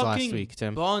 yards last fucking week,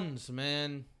 Tim. Buns,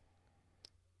 man.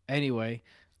 Anyway,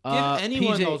 Give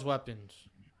anyone those weapons.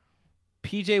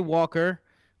 PJ Walker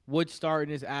would start in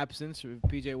his absence.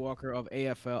 PJ Walker of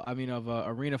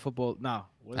Arena Football. No,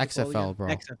 XFL, bro.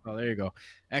 XFL. There you go.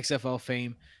 XFL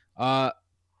fame. I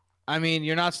mean,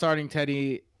 you're not starting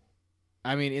Teddy.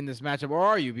 I mean, in this matchup, or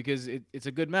are you? Because it's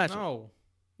a good matchup. No,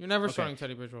 you're never starting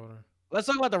Teddy Bridgewater. Let's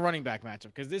talk about the running back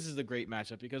matchup, because this is a great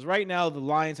matchup. Because right now, the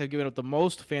Lions have given up the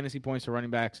most fantasy points to running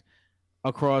backs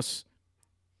across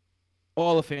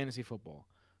all of fantasy football.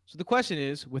 So the question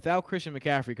is, without Christian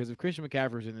McCaffrey, because if Christian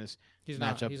McCaffrey's in this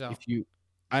matchup, he's out.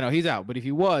 I know he's out, but if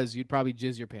he was, you'd probably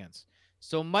jizz your pants.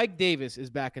 So Mike Davis is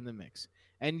back in the mix.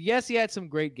 And yes, he had some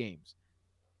great games.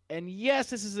 And yes,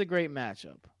 this is a great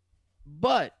matchup.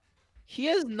 But he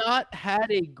has not had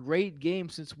a great game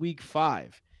since week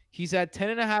 5. He's had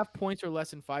 10.5 points or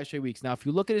less in 5 straight weeks. Now, if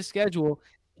you look at his schedule,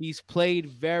 he's played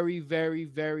very, very,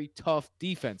 very tough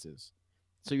defenses.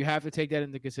 So you have to take that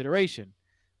into consideration.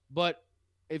 But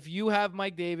if you have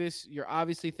Mike Davis, you're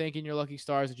obviously thanking your lucky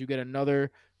stars that you get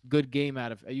another good game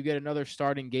out of. You get another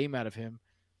starting game out of him.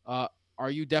 Are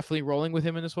you definitely rolling with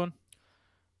him in this one?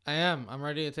 I am. I'm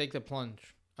ready to take the plunge.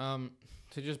 To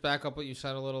just back up what you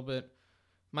said a little bit,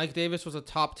 Mike Davis was a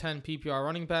top 10 PPR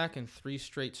running back in 3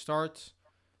 straight starts.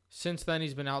 Since then,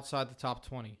 he's been outside the top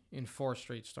 20 in 4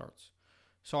 straight starts.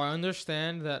 So I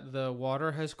understand that the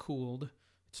water has cooled.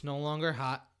 It's no longer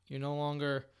hot. You're no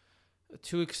longer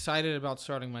too excited about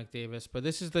starting Mike Davis. But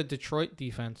this is the Detroit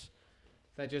defense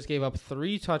that just gave up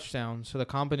 3 touchdowns to the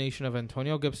combination of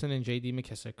Antonio Gibson and J.D.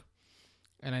 McKissick.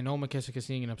 And I know McKissick is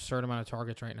seeing an absurd amount of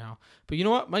targets right now. But you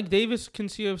know what? Mike Davis can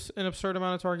see an absurd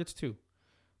amount of targets too.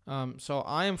 So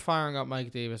I am firing up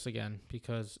Mike Davis again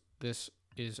because this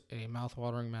is a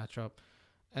mouth-watering matchup.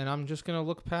 And I'm just going to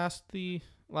look past the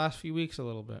last few weeks a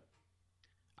little bit.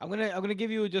 I'm gonna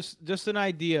give you just an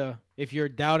idea if you're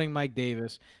doubting Mike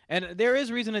Davis, and there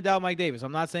is reason to doubt Mike Davis.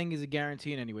 I'm not saying he's a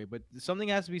guarantee in any way, but something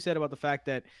has to be said about the fact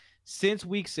that since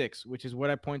week 6, which is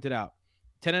what I pointed out,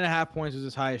 10.5 points was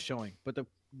his highest showing. But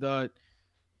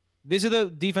these are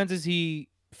the defenses he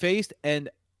faced and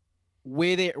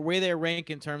where they rank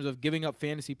in terms of giving up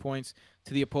fantasy points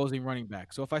to the opposing running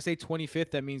back. So if I say 25th,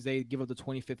 that means they give up the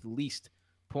 25th least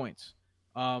points.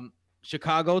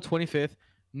 Chicago 25th.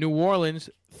 New Orleans,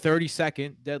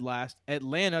 32nd, dead last.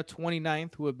 Atlanta,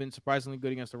 29th, who have been surprisingly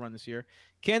good against the run this year.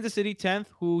 Kansas City, 10th,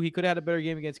 who he could have had a better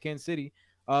game against Kansas City.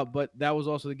 But that was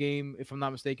also the game, if I'm not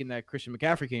mistaken, that Christian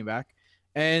McCaffrey came back.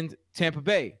 And Tampa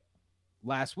Bay,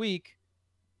 last week,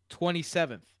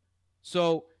 27th.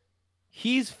 So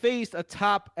he's faced a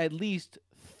top at least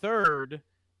 3rd,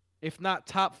 if not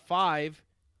top 5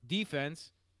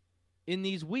 defense in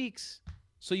these weeks.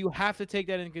 So you have to take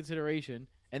that into consideration.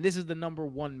 And this is the number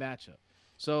 1 matchup.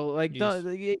 So,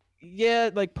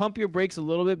 pump your brakes a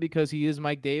little bit because he is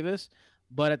Mike Davis.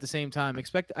 But at the same time,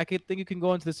 I think you can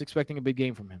go into this expecting a big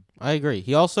game from him. I agree.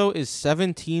 He also is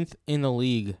 17th in the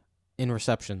league in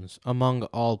receptions among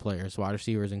all players, wide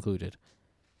receivers included.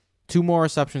 2 more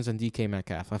receptions than DK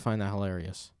Metcalf. I find that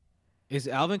hilarious. Is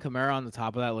Alvin Kamara on the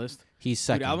top of that list? He's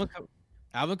Dude, second.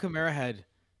 Alvin Kamara had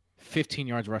 15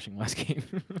 yards rushing last game.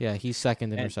 Yeah, he's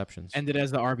second in And- receptions. Ended as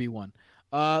the RB1.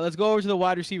 Let's go over to the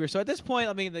wide receiver. So at this point,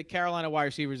 I mean, the Carolina wide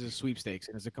receivers is a sweepstakes,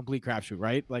 and it's a complete crapshoot,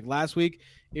 right? Like last week,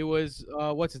 it was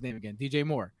what's his name again? DJ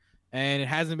Moore, and it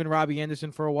hasn't been Robbie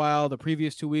Anderson for a while. The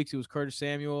previous 2 weeks, it was Curtis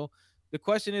Samuel. The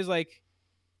question is like,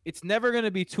 it's never going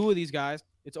to be two of these guys.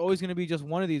 It's always going to be just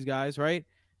one of these guys, right?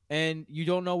 And you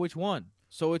don't know which one,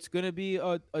 so it's going to be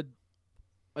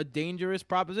a dangerous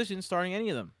proposition starting any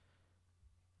of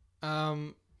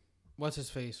them. What's his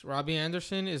face? Robbie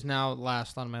Anderson is now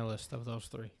last on my list of those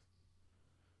three.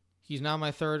 He's now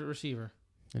my third receiver.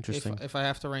 Interesting. If I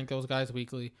have to rank those guys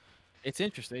weekly. It's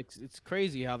interesting. It's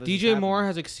crazy how this DJ is happening. Moore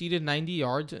has exceeded 90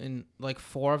 yards in like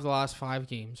 4 of the last 5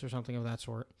 games or something of that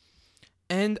sort.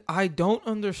 And I don't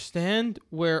understand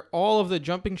where all of the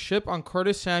jumping ship on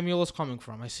Curtis Samuel is coming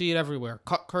from. I see it everywhere.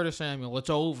 Cut Curtis Samuel. It's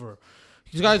over.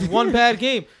 These guys one bad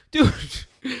game. Dude,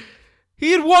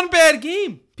 he had one bad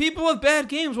game. People have bad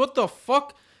games. What the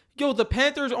fuck? Yo, the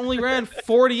Panthers only ran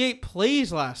 48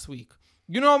 plays last week.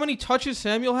 You know how many touches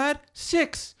Samuel had?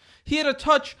 6. He had a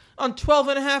touch on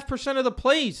 12.5% of the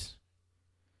plays.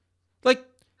 Like,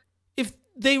 if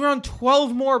they run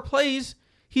 12 more plays,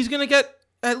 he's going to get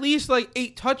at least like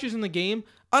 8 touches in the game.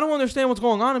 I don't understand what's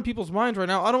going on in people's minds right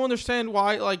now. I don't understand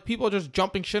why like people are just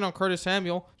jumping shit on Curtis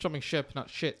Samuel. Jumping ship, not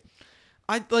shit.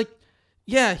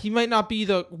 Yeah, he might not be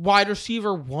the wide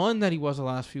receiver 1 that he was the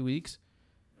last few weeks.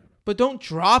 But don't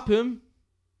drop him.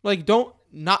 Like, don't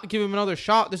not give him another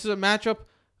shot. This is a matchup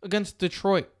against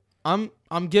Detroit. I'm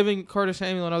giving Curtis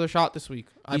Samuel another shot this week.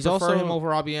 I prefer him over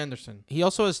Robbie Anderson. He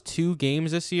also has 2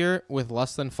 games this year with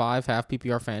less than 5 half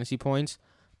PPR fantasy points,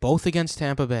 both against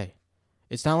Tampa Bay.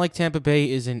 It's not like Tampa Bay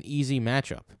is an easy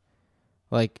matchup.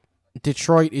 Like,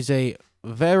 Detroit is a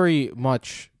very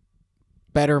much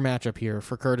better matchup here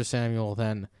for Curtis Samuel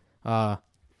than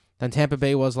Tampa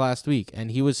Bay was last week, and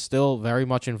he was still very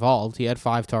much involved. He had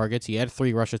 5 targets. He had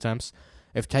 3 rush attempts.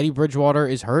 If Teddy Bridgewater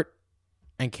is hurt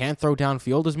and can't throw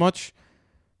downfield as much,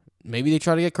 maybe they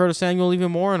try to get Curtis Samuel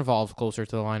even more involved closer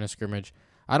to the line of scrimmage.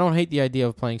 I don't hate the idea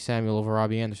of playing Samuel over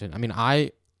Robbie Anderson. I mean,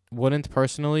 I wouldn't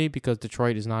personally because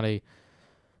Detroit is not a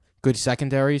good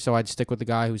secondary, so I'd stick with the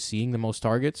guy who's seeing the most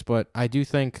targets. But I do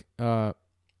think I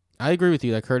agree with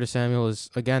you that Curtis Samuel is,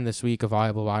 again, this week a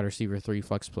viable wide receiver 3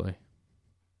 flex play.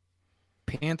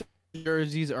 Panther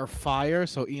jerseys are fire,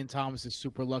 so Ian Thomas is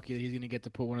super lucky that he's going to get to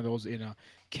put one of those in a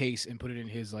case and put it in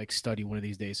his like study one of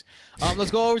these days.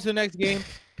 Let's go over to the next game.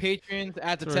 Patriots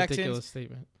at the It's a Texans. ridiculous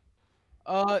statement.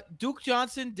 Duke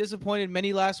Johnson disappointed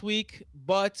many last week,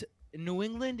 but New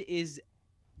England is,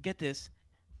 get this,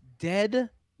 dead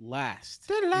last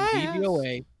in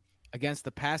DVOA against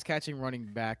the pass-catching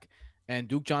running back, and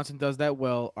Duke Johnson does that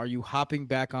well. Are you hopping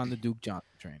back on the Duke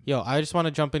Johnson train? Yo, I just want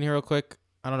to jump in here real quick.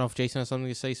 I don't know if Jason has something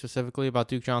to say specifically about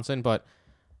Duke Johnson, but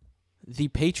the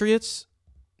Patriots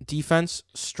defense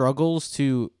struggles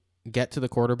to get to the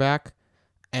quarterback,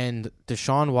 and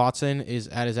Deshaun Watson is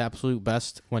at his absolute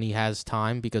best when he has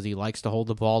time because he likes to hold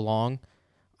the ball long.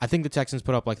 I think the Texans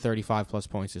put up like 35-plus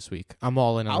points this week. I'm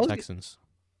all in on the Texans.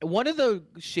 One of the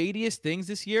shadiest things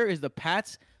this year is the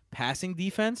Pats' passing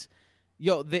defense.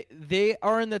 Yo, they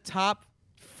are in the top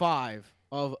 5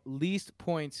 of least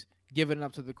points given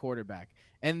up to the quarterback.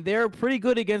 And they're pretty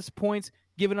good against points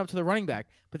given up to the running back.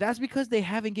 But that's because they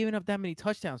haven't given up that many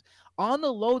touchdowns. On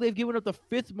the low, they've given up the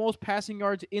 5th most passing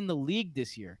yards in the league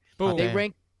this year. Boom.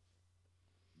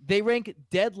 They rank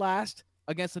dead last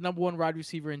against the number 1 wide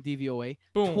receiver in DVOA.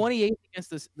 Boom. 28th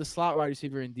against the slot wide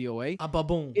receiver in DOA.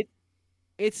 Boom.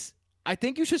 I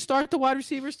think you should start the wide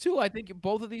receivers too. I think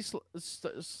both of these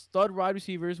stud wide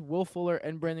receivers, Will Fuller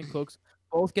and Brandon Cooks,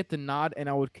 both get the nod, and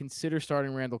I would consider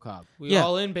starting Randall Cobb. We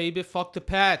all in, baby. Fuck the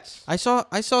Pats. I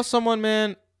saw someone,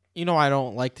 man, you know I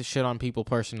don't like to shit on people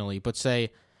personally, but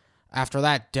say, after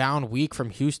that down week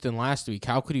from Houston last week,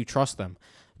 how could you trust them?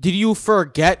 Did you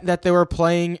forget that they were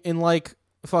playing in, like,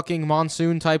 fucking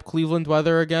monsoon-type Cleveland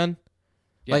weather again?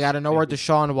 Yes, like, out of nowhere,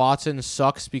 Deshaun Watson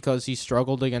sucks because he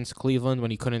struggled against Cleveland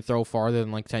when he couldn't throw farther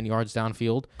than, like, 10 yards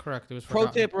downfield. Correct. It was Pro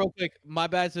forgotten. tip real quick. My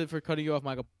bad for cutting you off,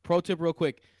 Michael. Pro tip real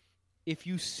quick. If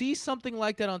you see something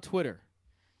like that on Twitter,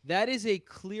 that is a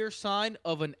clear sign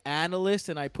of an analyst,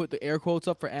 and I put the air quotes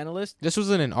up for analyst. This was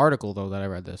in an article, though, that I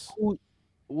read this.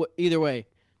 Either way,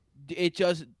 they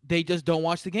just don't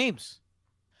watch the games.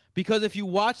 Because if you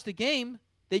watch the game,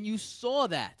 then you saw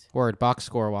that. Word, box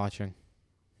score watching.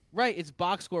 Right, it's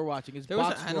box score watching. It's There was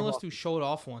box an score analyst watching. who showed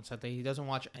off once that he doesn't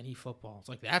watch any football. It's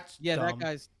like, that's Yeah, dumb.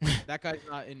 that guy's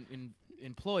not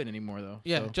employed anymore though.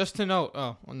 Yeah, so. just to note.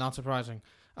 Oh, well, not surprising.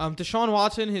 Deshaun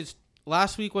Watson, his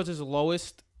last week was his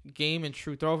lowest game in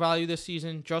true throw value this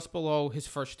season, just below his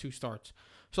first 2 starts.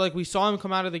 So, like, we saw him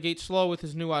come out of the gate slow with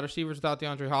his new wide receivers without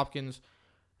DeAndre Hopkins.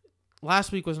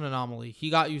 Last week was an anomaly. He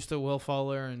got used to Will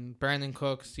Fuller and Brandon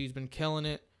Cooks. He's been killing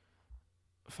it.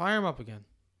 Fire him up again.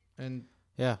 And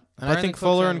Yeah, and I Brandon think Cooks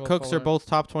Fuller and and Will Cooks Fuller. are both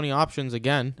top 20 options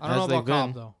again, I don't know as they've about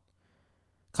been. Cobb, though.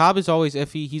 Cobb is always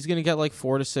iffy. He's going to get like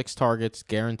 4 to 6 targets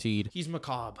guaranteed. He's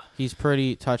macabre. He's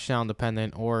pretty touchdown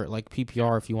dependent, or like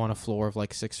PPR if you want a floor of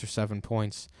like 6 or 7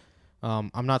 points.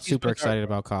 I'm not super my excited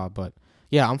about Cobb, but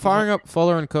yeah, I'm firing up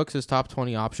Fuller and Cooks as top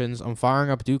 20 options. I'm firing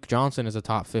up Duke Johnson as a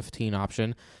top 15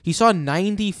 option. He saw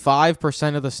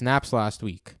 95% of the snaps last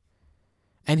week,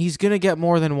 and he's going to get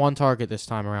more than 1 target this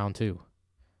time around too.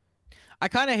 I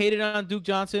kind of hated on Duke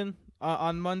Johnson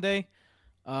on Monday,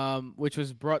 which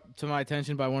was brought to my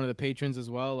attention by one of the patrons as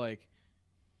well. Like,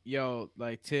 yo,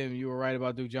 like Tim, you were right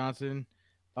about Duke Johnson,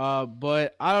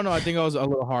 but I don't know. I think I was a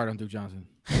little hard on Duke Johnson.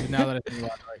 Now that I think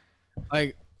about it,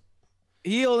 like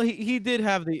he did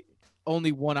have the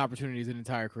only 1 opportunity his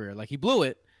entire career. Like he blew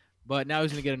it, but now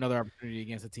he's gonna get another opportunity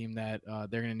against a team that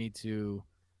they're gonna need to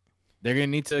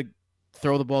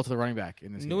throw the ball to the running back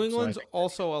in this New game. So I England's think-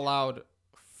 also allowed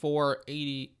 4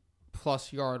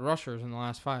 80-plus yard rushers in the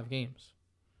last 5 games.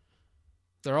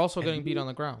 They're also getting beat on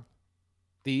the ground.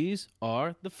 These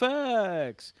are the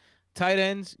facts. Tight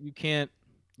ends, you can't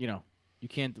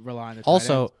rely on the tight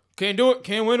Also, ends. Can't do it.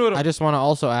 Can't win with them. I just want to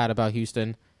also add about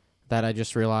Houston that I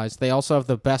just realized they also have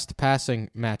the best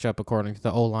passing matchup according to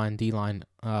the O-line D-line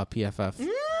PFF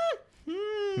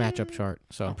matchup chart.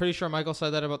 I'm So pretty sure Michael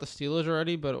said that about the Steelers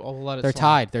already, but I'll let it they're slide.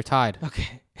 tied. They're tied.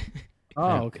 Okay. Oh,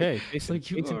 Yeah. okay. It's Jason,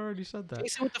 like you Jason, already said that.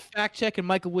 Jason with the fact check and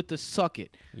Michael with the suck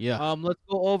it. Yeah. Let's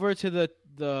go over to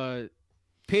the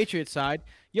Patriots side.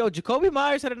 Yo, Jacoby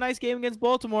Myers had a nice game against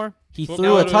Baltimore. He Well, threw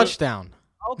no, a no, no. touchdown.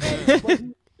 Okay. but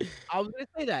I was gonna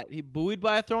say that. He buoyed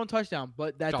by a thrown touchdown,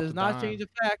 but that Dropped does a not dime. change the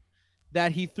fact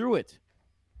that he threw it.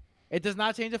 It does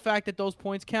not change the fact that those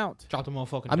points count. Drop the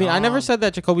motherfucking I mean, I never dime. said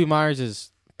that Jacoby Myers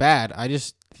is bad. I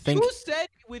just think You said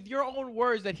with your own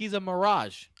words that he's a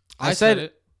mirage. I said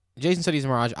it. Jason said he's a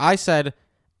mirage. I said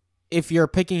if you're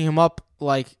picking him up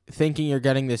like thinking you're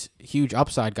getting this huge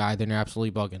upside guy, then you're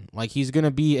absolutely bugging. Like he's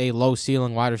gonna be a low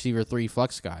ceiling wide receiver 3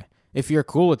 flex guy. If you're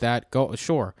cool with that, go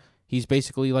sure. He's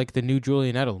basically like the new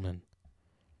Julian Edelman.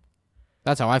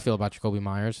 That's how I feel about Jacoby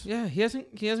Myers. Yeah, he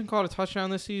hasn't caught a touchdown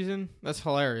this season. That's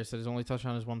hilarious that his only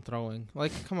touchdown is 1 throwing.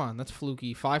 Like, come on, that's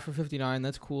fluky. 5 for 59,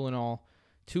 that's cool and all.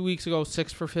 2 weeks ago,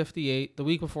 6 for 58. The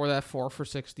week before that, 4 for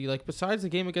 60. Like, besides the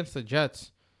game against the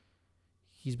Jets,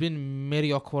 he's been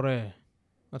mediocre.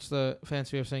 That's the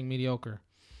fancy way of saying mediocre.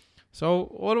 So,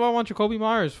 what do I want Jacoby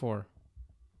Myers for?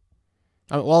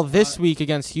 Well, this week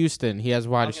against Houston, he has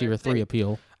wide I was gonna receiver 3 say-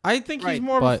 appeal. I think he's Right,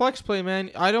 more of a but- flex play, man.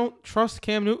 I don't trust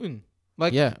Cam Newton.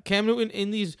 Like, Yeah. Cam Newton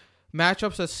in these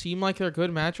matchups that seem like they're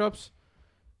good matchups,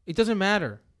 it doesn't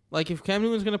matter. Like, if Cam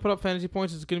Newton's going to put up fantasy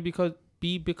points, it's going to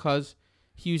be because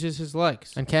he uses his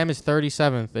legs. And Cam is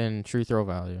 37th in true throw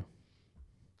value.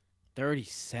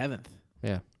 37th.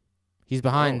 He's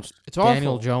behind Gross. It's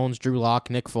Daniel awful. Jones, Drew Lock,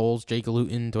 Nick Foles, Jake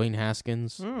Luton, Dwayne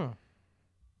Haskins. Oh,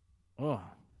 Oh,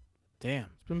 damn.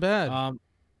 it's been bad.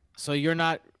 So you're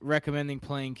not recommending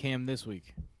playing Cam this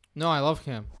week? No, I love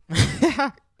Cam.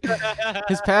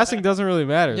 His passing doesn't really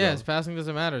matter. Yeah, though. his passing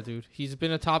doesn't matter, dude. He's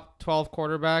been a top 12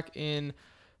 quarterback in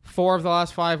 4 of the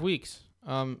last 5 weeks.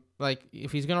 Like,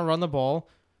 if he's going to run the ball,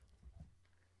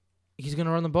 he's going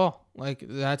to run the ball. Like,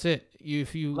 that's it.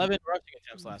 If you 11 rushing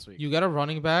attempts last week. You got a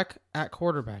running back at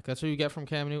quarterback. That's what you get from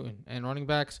Cam Newton. And running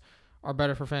backs are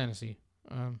better for fantasy.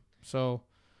 So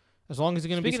as long as he's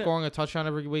going to be Speaking of- scoring a touchdown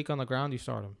every week on the ground, you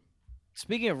start him.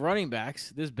 Speaking of running backs,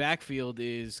 this backfield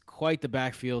is quite the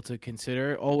backfield to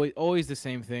consider. Always the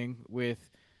same thing with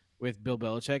Bill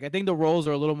Belichick. I think the roles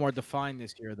are a little more defined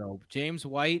this year, though. James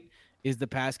White is the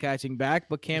pass catching back,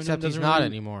 but Cam Except Newton he's doesn't not really,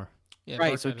 anymore. Yeah,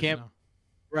 Right, Burkhead so is Cam- now.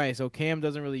 Right, so Cam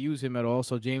doesn't really use him at all.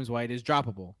 So James White is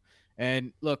droppable.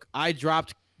 And look, I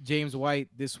dropped James White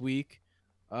this week.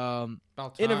 About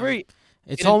In a time. very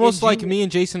It's In an almost like ingenious- me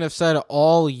and Jason have said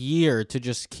all year to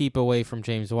just keep away from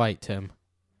James White, Tim.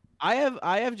 I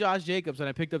have Josh Jacobs and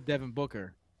I picked up Devin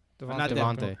Booker. Not Devin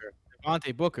Devontae. Booker.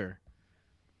 Devontae Booker.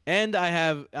 And I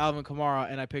have Alvin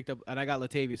Kamara and I got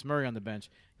Latavius Murray on the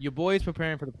bench. Your boy's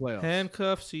preparing for the playoffs.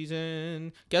 Handcuff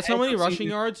season. Guess how many Handcuff rushing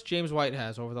season. yards James White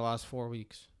has over the last 4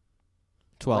 weeks?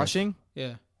 12. Rushing?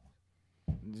 Yeah,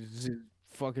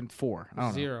 Fucking 4. I don't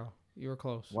know. 0. You were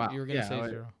close. Wow. You were going to Yeah, say I-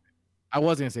 0. I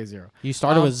was gonna say 0. You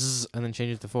started Um, with Z and then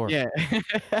changed it to 4. Yeah.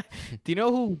 Do you know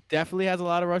who definitely has a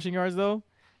lot of rushing yards though?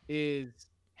 Is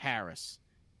Harris.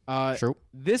 True.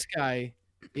 This guy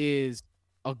is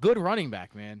a good running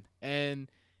back, man.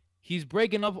 And he's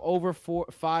breaking up over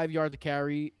 5 yards to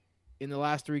carry in the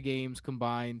last 3 games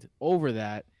combined over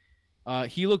that.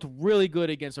 He looked really good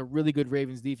against a really good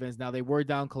Ravens defense. Now, they were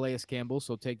down Calais Campbell,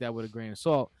 so take that with a grain of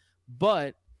salt.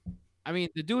 But, I mean,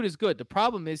 the dude is good. The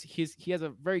problem is he has a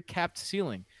very capped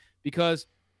ceiling because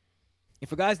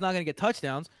if a guy's not going to get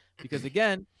touchdowns, because,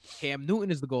 again, Cam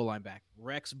Newton is the goal line back.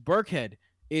 Rex Burkhead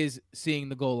is seeing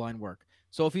the goal line work.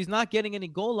 So if he's not getting any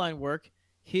goal line work,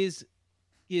 his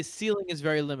ceiling is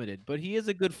very limited. But he is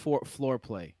a good floor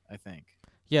play, I think.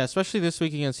 Yeah, especially this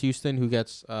week against Houston, who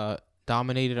gets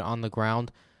dominated on the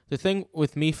ground. The thing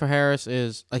with me for Harris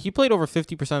is he played over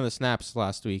 50% of the snaps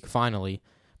last week, finally.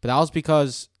 But that was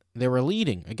because they were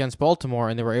leading against Baltimore,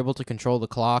 and they were able to control the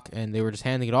clock, and they were just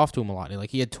handing it off to him a lot.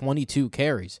 Like, he had 22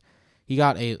 carries. He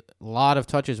got a lot of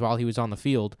touches while he was on the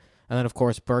field. And then, of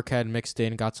course, Burkhead mixed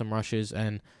in, got some rushes,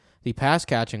 and the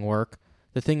pass-catching work.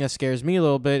 The thing that scares me a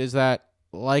little bit is that,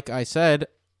 like I said,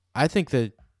 I think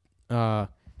that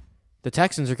the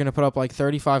Texans are going to put up like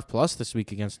 35-plus this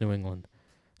week against New England.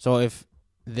 So if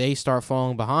they start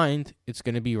falling behind, it's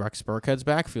going to be Rex Burkhead's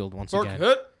backfield once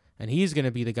again. And he's going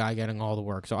to be the guy getting all the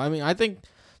work. So, I mean, I think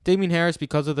Damien Harris,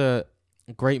 because of the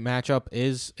great matchup,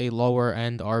 is a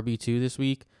lower-end RB2 this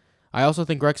week. I also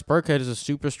think Rex Burkhead is a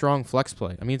super strong flex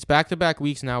play. I mean, it's back-to-back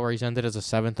weeks now where he's ended as a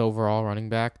 7th overall running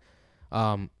back.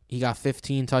 He got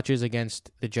 15 touches against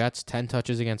the Jets, 10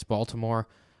 touches against Baltimore.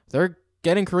 They're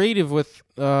getting creative with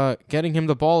getting him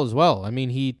the ball as well. I mean,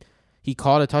 he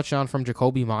caught a touchdown from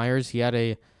Jacoby Myers. He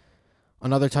had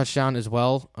another touchdown as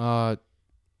well.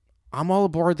 I'm all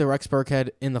aboard the Rex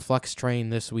Burkhead in the flex train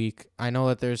this week. I know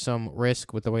that there's some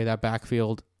risk with the way that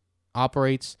backfield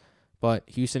operates, but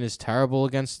Houston is terrible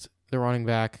against the running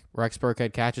back. Rex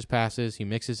Burkhead catches passes. He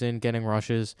mixes in getting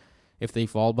rushes. If they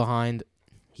fall behind,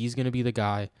 he's going to be the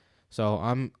guy. So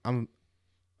I'm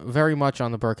very much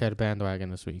on the Burkhead bandwagon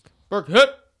this week. Burkhead.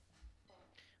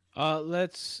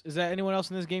 Is there anyone else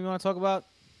in this game you want to talk about?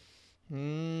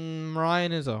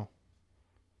 Ryan Izzo.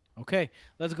 Okay,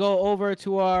 let's go over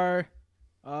to our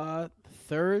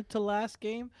third to last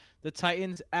game, the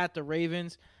Titans at the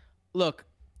Ravens. Look,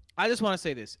 I just want to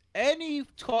say this. Any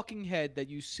talking head that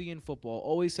you see in football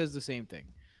always says the same thing.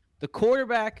 The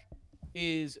quarterback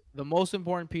is the most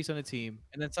important piece on the team,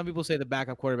 and then some people say the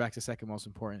backup quarterback's the second most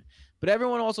important. But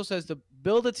everyone also says to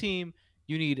build a team,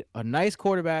 you need a nice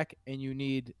quarterback, and you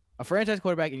need a franchise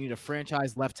quarterback, and you need a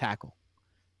franchise left tackle.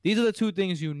 These are the two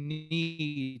things you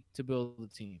need to build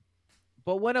a team.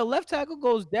 But when a left tackle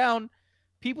goes down,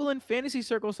 people in fantasy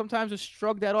circles sometimes just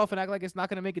shrug that off and act like it's not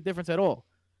going to make a difference at all.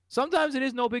 Sometimes it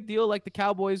is no big deal, like the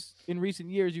Cowboys in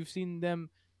recent years. You've seen them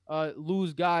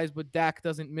lose guys, but Dak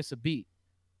doesn't miss a beat.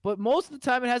 But most of the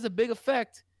time it has a big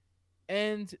effect,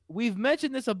 and we've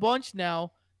mentioned this a bunch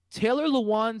now. Taylor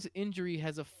Lewan's injury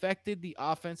has affected the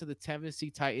offense of the Tennessee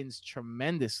Titans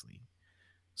tremendously.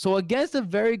 So against a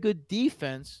very good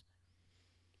defense,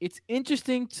 it's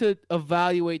interesting to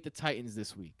evaluate the Titans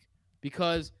this week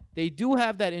because they do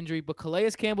have that injury, but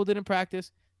Calais Campbell didn't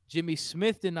practice. Jimmy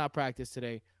Smith did not practice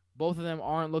today. Both of them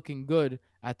aren't looking good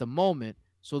at the moment.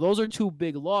 So those are two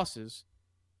big losses.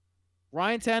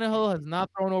 Ryan Tannehill has not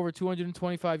thrown over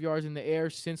 225 yards in the air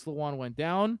since Lewan went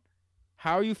down.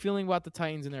 How are you feeling about the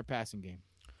Titans in their passing game?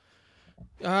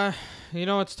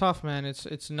 It's tough, man.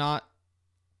 It's not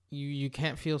you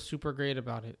can't feel super great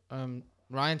about it.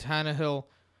 Ryan Tannehill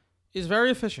is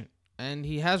very efficient, and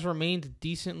he has remained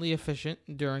decently efficient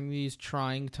during these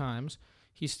trying times.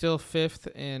 He's still 5th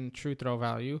in true throw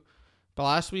value, but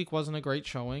last week wasn't a great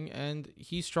showing, and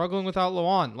he's struggling without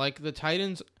Lewan. Like, the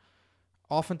Titans'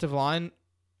 offensive line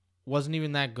wasn't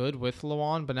even that good with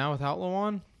Lewan, but now without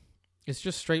Lewan, it's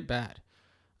just straight bad.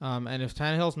 And if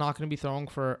Tannehill's not going to be throwing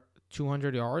for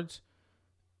 200 yards,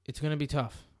 it's going to be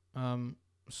tough.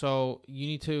 So you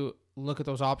need to look at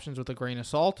those options with a grain of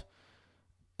salt.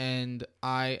 And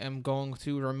I am going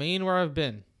to remain where I've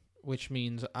been, which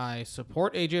means I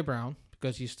support A.J. Brown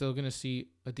because he's still going to see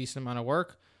a decent amount of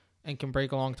work and can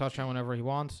break a long touchdown whenever he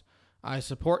wants. I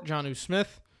support Jonnu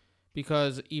Smith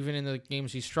because even in the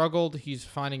games he struggled, he's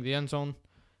finding the end zone.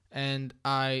 And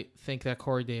I think that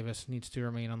Corey Davis needs to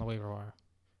remain on the waiver wire.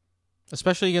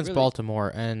 Especially against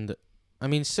Baltimore. And, I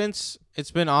mean, since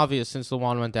it's been obvious since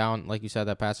Lewan went down, like you said,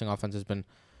 that passing offense has been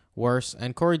worse.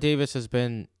 And Corey Davis has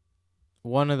been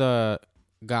one of the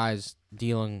guys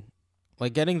dealing,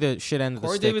 like, getting the shit end of the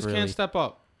stick, Corey Davis really. can't step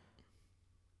up.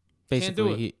 Basically,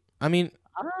 can't do it. I mean,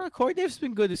 I don't know. Corey Davis has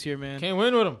been good this year, man. Can't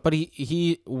win with him. But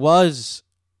he was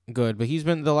good, but he's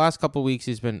been the last couple of weeks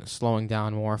he's been slowing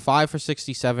down more. 5 for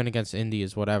 67 against Indy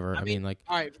is whatever. I mean, like,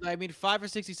 all right. I mean, 5 for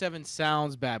 67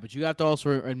 sounds bad, but you have to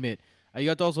also admit You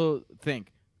have to also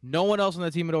think no one else on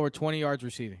the team had over 20 yards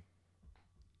receiving.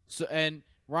 So and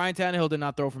Ryan Tannehill did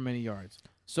not throw for many yards.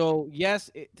 So yes,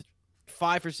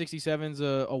 5 for 67 is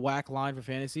a whack line for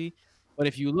fantasy, but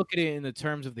if you look at it in the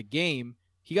terms of the game,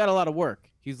 he got a lot of work.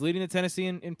 He's leading the Tennessee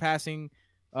in passing,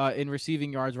 in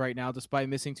receiving yards right now, despite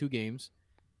missing 2 games.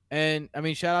 And I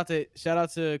mean, shout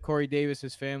out to Corey Davis,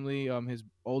 his family. His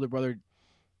older brother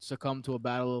succumbed to a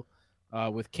battle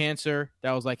with cancer.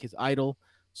 That was like his idol.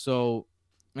 So,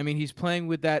 I mean, he's playing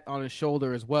with that on his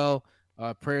shoulder as well.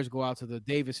 Prayers go out to the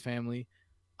Davis family.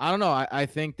 I don't know. I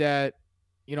think that,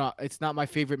 it's not my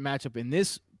favorite matchup in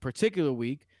this particular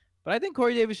week, but I think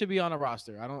Corey Davis should be on a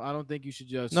roster. I don't think you should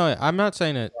just. No, I'm not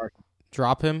saying it.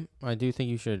 Drop him. I do think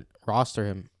you should roster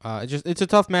him. It's a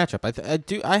tough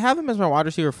matchup. I have him as my wide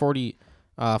receiver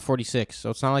 46. So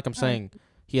it's not like I'm saying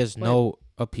he has no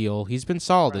appeal. He's been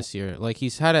solid this year. Like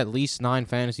he's had at least 9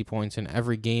 fantasy points in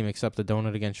every game except the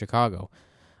donut against Chicago.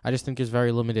 I just think there's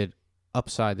very limited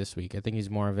upside this week. I think he's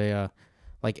more of a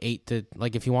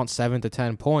if you want 7 to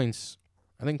 10 points,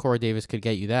 I think Corey Davis could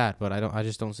get you that, but I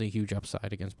just don't see huge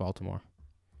upside against Baltimore.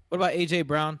 What about AJ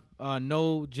Brown?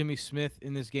 No Jimmy Smith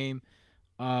in this game.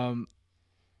 I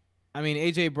mean,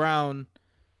 AJ Brown,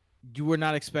 you were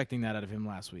not expecting that out of him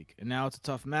last week, and now it's a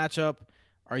tough matchup.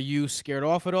 Are you scared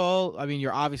off at all? I mean,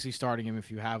 you're obviously starting him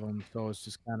if you have him, so it's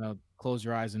just kind of close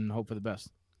your eyes and hope for the best.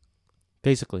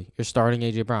 Basically, you're starting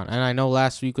AJ Brown, and I know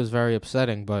last week was very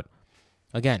upsetting, but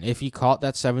again, if he caught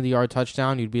that 70-yard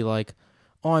touchdown, you'd be like,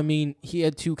 oh, I mean, he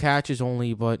had 2 catches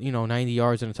only, but 90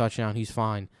 yards and a touchdown, he's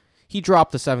fine. He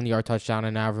dropped the 70-yard touchdown,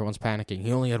 and now everyone's panicking.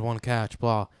 He only had 1 catch,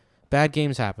 blah. Bad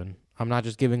games happen. I'm not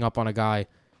just giving up on a guy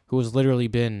who has literally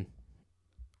been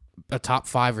a top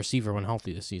 5 receiver when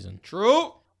healthy this season.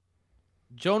 True.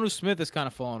 Jonnu Smith has kind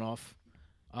of fallen off,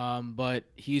 but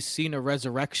he's seen a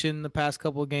resurrection the past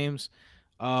couple of games.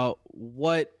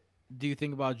 What do you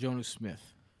think about Jonnu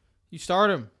Smith? You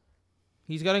start him.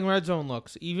 He's getting red zone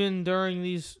looks. Even during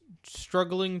these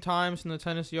struggling times in the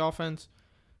Tennessee offense,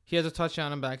 he has a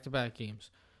touchdown in back-to-back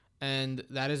games. And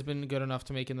that has been good enough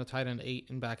to make him the tight end 8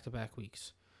 in back-to-back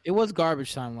weeks. It was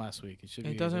garbage time last week.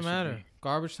 It doesn't matter.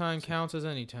 Garbage time counts as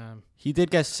any time. He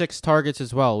did get 6 targets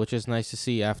as well, which is nice to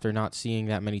see after not seeing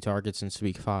that many targets since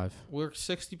week 5. Works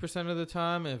 60% of the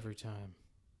time, every time.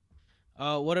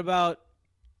 What about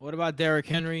Derrick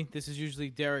Henry? This is usually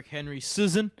Derrick Henry's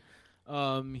season.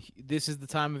 This is the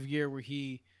time of year where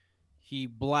he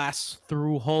blasts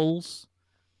through holes.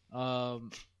 How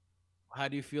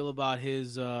do you feel about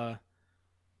his? Do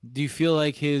you feel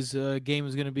like his game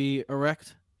is going to be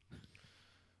erect?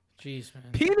 Jeez,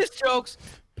 man.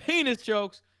 Penis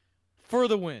jokes for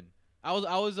the win. I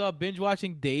was binge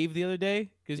watching Dave the other day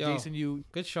because Jason,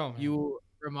 good show, man. You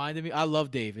reminded me. I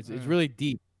love Dave. It's really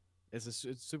deep. It's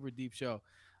a super deep show.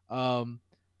 But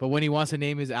when he wants to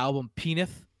name his album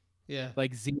Penith,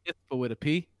 like Zenith but with a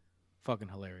P, fucking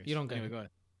hilarious. You don't get it. Go ahead.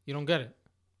 You don't get it.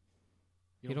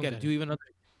 You don't get it. Do you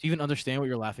even understand what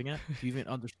you're laughing at? Do you even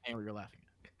understand what you're laughing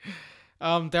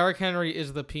at? Derrick Henry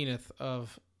is the Penith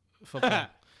of football.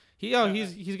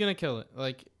 He's gonna kill it.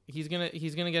 Like he's gonna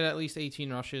get at least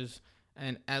 18 rushes,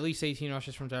 and at least 18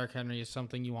 rushes from Derrick Henry is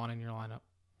something you want in your lineup.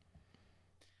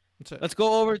 That's it. Let's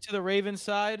go over to the Ravens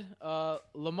side.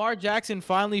 Lamar Jackson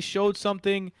finally showed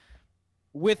something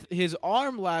with his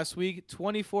arm last week.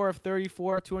 24 of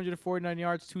 34, 249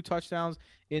 yards, 2 touchdowns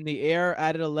in the air,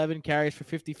 added 11 carries for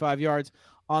 55 yards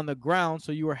on the ground.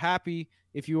 So you were happy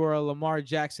if you were a Lamar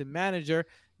Jackson manager,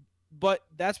 but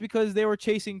that's because they were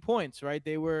chasing points, right?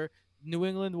 New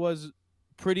England was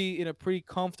in a pretty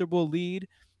comfortable lead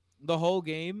the whole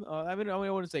game. I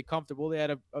wouldn't say comfortable. They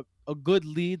had a good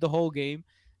lead the whole game,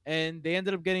 and they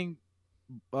ended up getting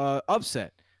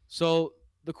upset. So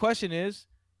the question is,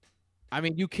 I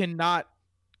mean, you cannot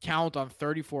count on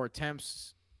 34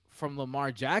 attempts from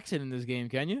Lamar Jackson in this game,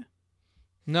 can you?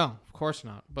 No, of course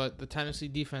not. But the Tennessee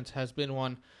defense has been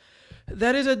one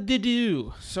that is a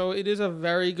did-do. So it is a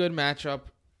very good matchup.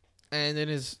 And it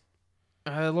is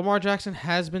Lamar Jackson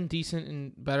has been decent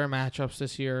in better matchups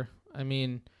this year. I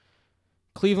mean,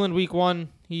 Cleveland week 1,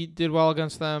 he did well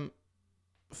against them.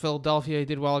 Philadelphia, he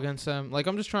did well against them. Like,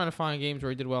 I'm just trying to find games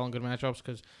where he did well in good matchups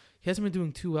because he hasn't been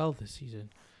doing too well this season.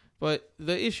 But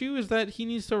the issue is that he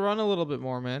needs to run a little bit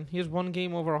more, man. He has 1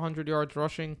 game over 100 yards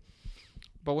rushing.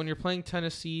 But when you're playing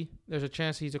Tennessee, there's a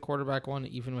chance he's a quarterback 1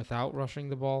 even without rushing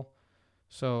the ball.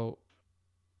 So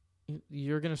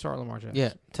you're going to start Lamar Jackson.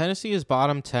 Yeah, Tennessee is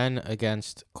bottom 10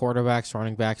 against quarterbacks,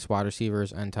 running backs, wide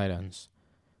receivers, and tight ends.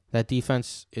 That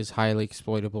defense is highly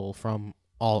exploitable from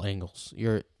all angles.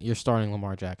 You're starting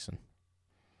Lamar Jackson.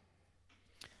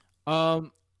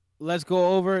 let's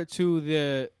go over to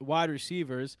the wide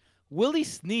receivers. Willie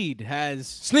Snead has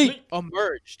Snead.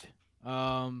 emerged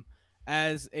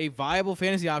as a viable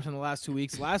fantasy option in the last 2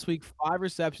 weeks. Last week, 5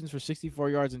 receptions for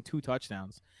 64 yards and 2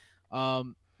 touchdowns.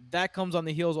 That comes on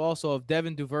the heels also of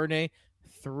Devin Duvernay,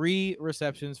 3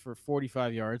 receptions for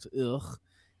 45 yards. Ugh.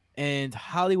 And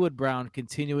Hollywood Brown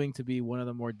continuing to be one of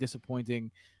the more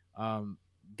disappointing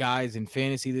guys in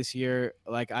fantasy this year.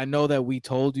 Like, I know that we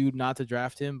told you not to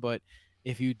draft him, but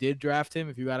if you did draft him,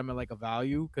 if you got him at like a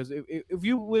value, because if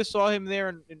you would have saw him there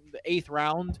in the 8th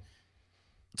round,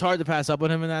 it's hard to pass up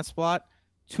on him in that spot.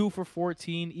 2 for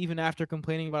 14, even after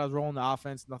complaining about his role in the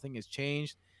offense, nothing has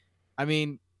changed. I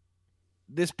mean,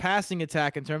 this passing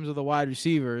attack in terms of the wide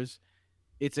receivers,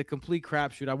 it's a complete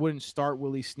crapshoot. I wouldn't start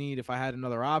Willie Snead if I had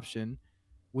another option.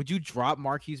 Would you drop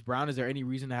Marquise Brown? Is there any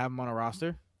reason to have him on a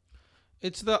roster?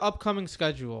 It's the upcoming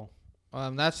schedule.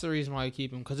 That's the reason why I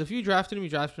keep him. Because if you drafted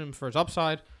him for his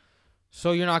upside.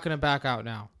 So you're not going to back out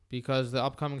now. Because the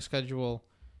upcoming schedule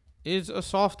is a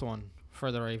soft one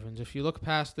for the Ravens. If you look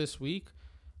past this week,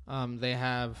 they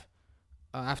have,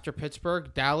 after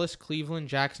Pittsburgh, Dallas, Cleveland,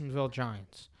 Jacksonville,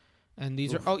 Giants. And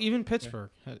these are even Pittsburgh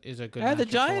is a good. Yeah, the matchup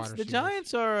for Giants. wide The receivers.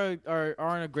 Giants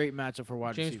aren't a great matchup for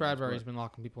wide James receivers. Bradbury's been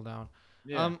locking people down.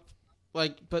 Yeah.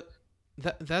 But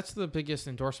that's the biggest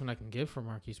endorsement I can give for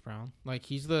Marquise Brown. Like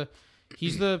he's the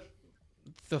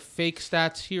fake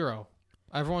stats hero.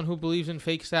 Everyone who believes in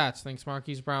fake stats thinks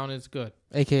Marquise Brown is good,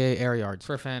 AKA air yards.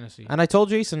 for fantasy. And I told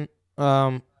Jason,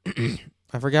 I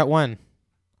forgot when,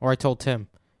 or I told Tim.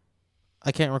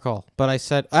 I can't recall. But I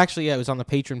said, actually, yeah, it was on the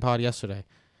Patreon pod yesterday,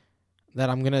 that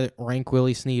I'm going to rank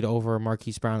Willie Snead over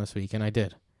Marquise Brown this week, and I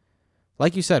did.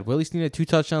 Like you said, Willie Snead had 2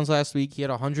 touchdowns last week. He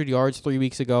had 100 yards 3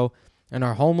 weeks ago. In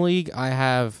our home league, I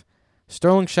have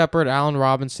Sterling Shepard, Allen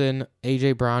Robinson,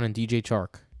 A.J. Brown, and D.J.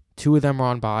 Chark. 2 of them are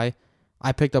on bye.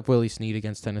 I picked up Willie Snead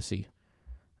against Tennessee.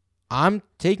 I'm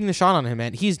taking the shot on him,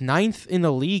 man. He's 9th in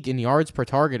the league in yards per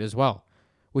target as well,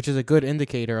 which is a good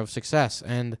indicator of success.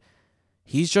 And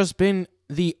he's just been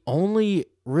the only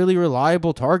really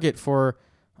reliable target for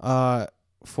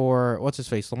what's his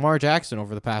face, Lamar Jackson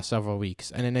over the past several weeks.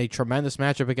 And in a tremendous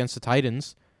matchup against the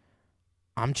Titans,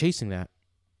 I'm chasing that.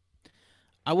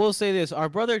 I will say this. Our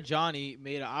brother Johnny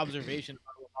made an observation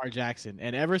on Lamar Jackson,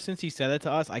 and ever since he said it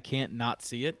to us, I can't not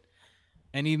see it.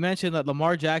 And he mentioned that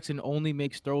Lamar Jackson only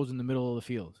makes throws in the middle of the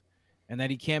field and that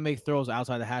he can't make throws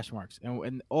outside the hash marks.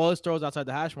 And all his throws outside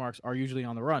the hash marks are usually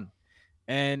on the run.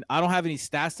 And I don't have any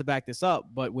stats to back this up,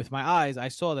 but with my eyes, I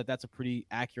saw that that's a pretty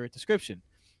accurate description.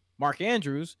 Mark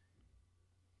Andrews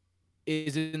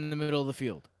is in the middle of the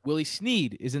field. Willie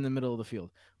Snead is in the middle of the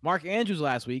field. Mark Andrews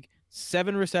last week,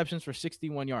 7 receptions for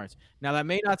 61 yards. Now, that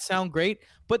may not sound great,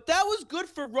 but that was good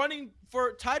for running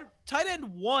for tight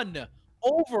end 1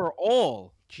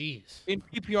 overall. Jeez. In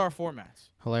PPR formats.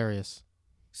 Hilarious.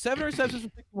 7 receptions for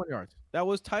 61 yards. That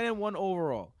was tight end 1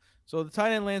 overall. So the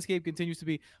tight end landscape continues to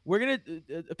be. We're gonna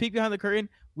a peek behind the curtain.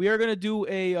 We are gonna do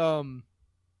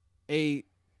a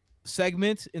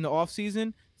segment in the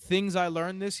offseason, things I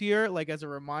learned this year, like as a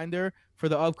reminder for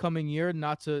the upcoming year,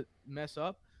 not to mess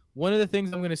up. One of the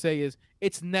things I'm gonna say is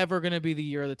it's never gonna be the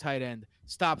year of the tight end.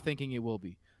 Stop thinking it will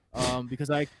be, because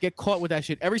I get caught with that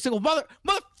shit every single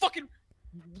motherfucking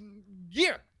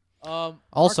year.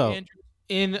 Also, Mark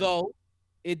Andrews, though,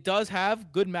 it does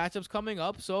have good matchups coming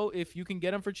up. So if you can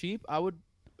get them for cheap, I would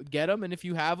get them. And if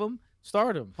you have them,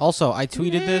 start them. Also, I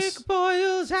tweeted this. Nick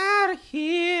Boyle's out of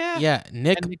here. Yeah,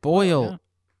 Nick Boyle yeah.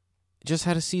 just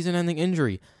had a season-ending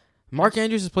injury. Mark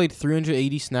Andrews has played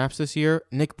 380 snaps this year.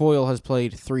 Nick Boyle has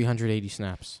played 380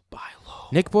 snaps. Buy low.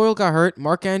 Nick Boyle got hurt.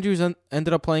 Mark Andrews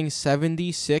ended up playing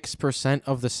 76%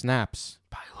 of the snaps.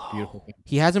 Buy low. Beautiful.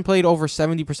 He hasn't played over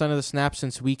 70% of the snaps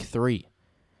since week 3.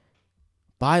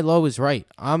 Buy low is right.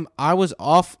 I was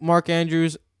off Mark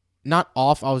Andrews. Not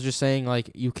off. I was just saying,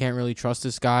 like, you can't really trust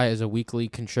this guy as a weekly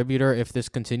contributor if this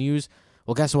continues.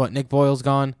 Well, guess what? Nick Boyle's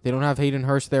gone. They don't have Hayden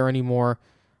Hurst there anymore.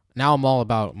 Now I'm all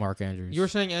about Mark Andrews. You were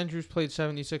saying Andrews played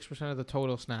 76% of the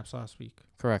total snaps last week.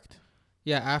 Correct.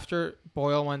 Yeah, after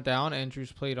Boyle went down,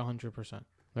 Andrews played 100%.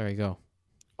 There you go.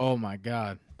 Oh my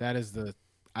God, that is the.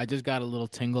 I just got a little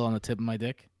tingle on the tip of my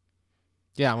dick.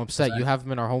 Yeah, I'm upset. You have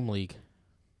him in our home league.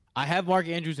 I have Mark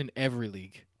Andrews in every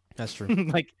league. That's true.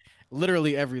 Like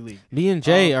literally every league. Me and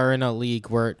Jay are in a league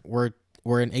where we're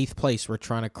in 8th place. We're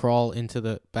trying to crawl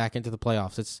back into the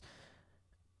playoffs. It's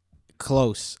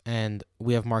close, and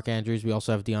we have Mark Andrews. We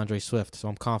also have DeAndre Swift, so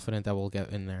I'm confident that we'll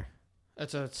get in there.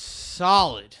 That's a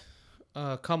solid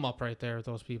come up right there with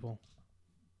those people.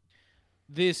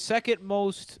 The second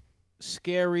most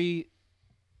scary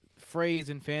phrase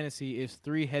in fantasy is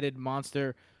 3-headed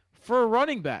monster for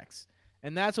running backs.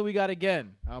 And that's what we got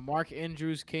again. Mark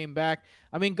Andrews came back.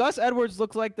 I mean, Gus Edwards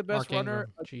looks like the best Mark runner.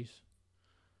 Ingram.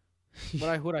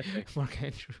 Jeez. Who'd I say? Mark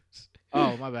Andrews.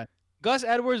 Oh, my bad. Gus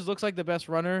Edwards looks like the best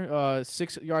runner.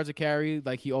 6 yards a carry,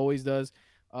 like he always does.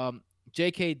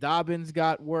 J.K. Dobbins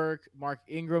got work. Mark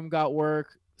Ingram got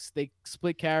work. They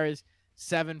split carries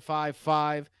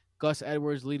 7-5-5. Gus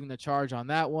Edwards leading the charge on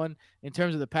that one. In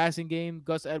terms of the passing game,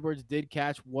 Gus Edwards did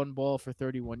catch 1 ball for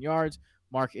 31 yards.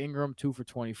 Mark Ingram 2 for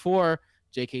 24.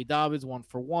 J.K. Dobbins 1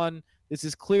 for 1. This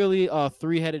is clearly a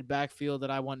 3-headed backfield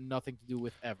that I want nothing to do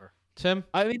with ever. Tim?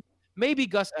 I mean, maybe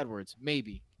Gus Edwards.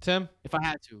 Maybe. Tim? If I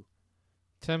had to.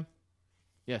 Tim?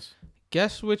 Yes.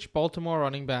 Guess which Baltimore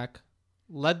running back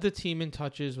led the team in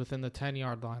touches within the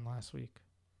 10-yard line last week?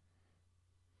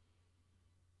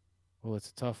 Well, it's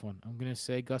a tough one. I'm going to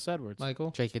say Gus Edwards.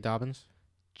 Michael? J.K. Dobbins.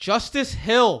 Justice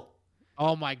Hill.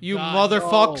 Oh, my You God.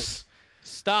 motherfucks. No.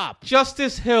 Stop.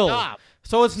 Justice Hill. Stop.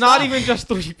 So it's not Stop. even just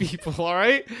 3 people, all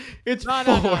right? It's No.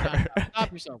 4.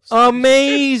 Stop yourself. Stop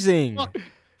Amazing. yourself.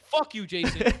 Fuck you,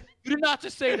 Jason. You did not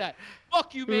just say that.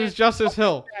 Fuck you, It man. was Justice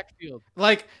Hill. Backfield.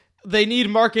 Like, they need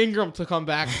Mark Ingram to come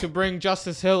back to bring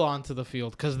Justice Hill onto the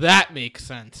field because that makes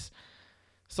sense.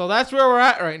 So that's where we're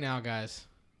at right now, guys.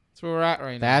 That's where we're at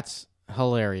right now. That's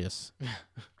hilarious.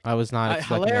 I was not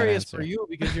expecting Hilarious that for answer. you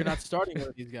because you're not starting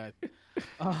with these guys.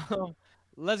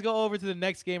 Let's go over to the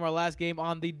next game, our last game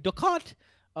on the docket.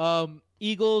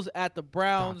 Eagles at the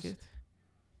Browns. Docket.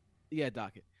 Yeah,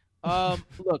 docket.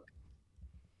 Look,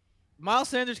 Miles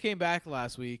Sanders came back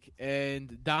last week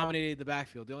and dominated the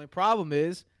backfield. The only problem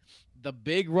is the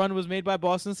big run was made by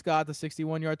Boston Scott, the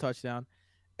 61-yard touchdown.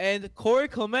 And Corey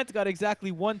Clement got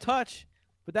exactly 1 touch,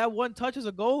 but that 1 touch is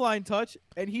a goal line touch,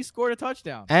 and he scored a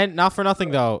touchdown. And not for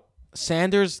nothing, though,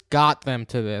 Sanders got them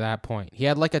to that point. He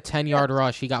had like a 10-yard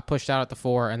rush. He got pushed out at the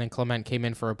 4, and then Clement came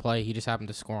in for a play. He just happened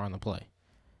to score on the play.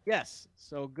 Yes,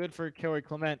 so good for Corey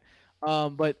Clement.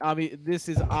 But, I mean, this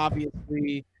is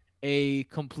obviously a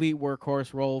complete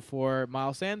workhorse role for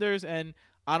Miles Sanders, and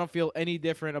I don't feel any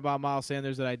different about Miles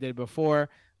Sanders than I did before.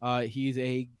 He's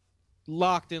a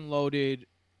locked and loaded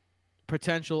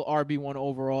potential RB1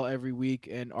 overall every week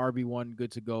and RB1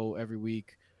 good to go every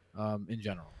week in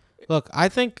general. Look, I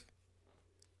think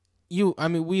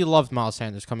we loved Miles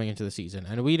Sanders coming into the season,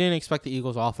 and we didn't expect the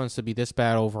Eagles' offense to be this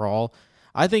bad overall.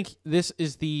 I think this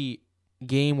is the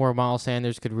game where Miles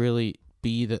Sanders could really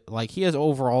be he has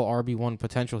overall RB1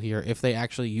 potential here if they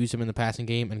actually use him in the passing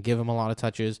game and give him a lot of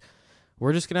touches.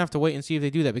 We're just going to have to wait and see if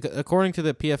they do that, because according to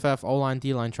the PFF O-line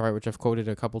D-line chart, which I've quoted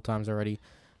a couple times already,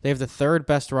 they have the 3rd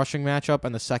best rushing matchup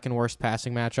and the 2nd worst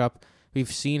passing matchup.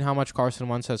 We've seen how much Carson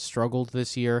Wentz has struggled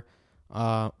this year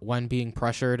when being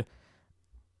pressured.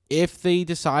 If they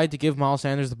decide to give Miles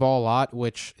Sanders the ball a lot,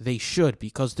 which they should,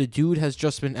 because the dude has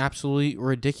just been absolutely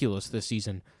ridiculous this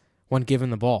season when given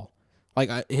the ball.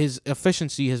 His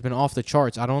efficiency has been off the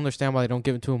charts. I don't understand why they don't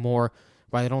give it to him more,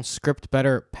 why they don't script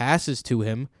better passes to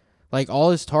him.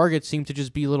 All his targets seem to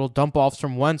just be little dump-offs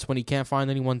from Wentz when he can't find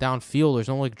anyone downfield. There's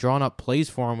no, drawn-up plays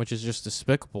for him, which is just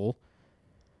despicable.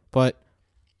 But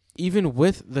even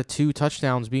with the 2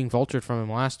 touchdowns being vultured from him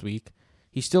last week,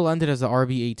 he still ended as the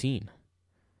RB18.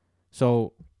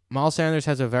 So Miles Sanders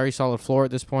has a very solid floor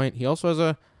at this point. He also has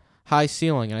a high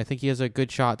ceiling, and I think he has a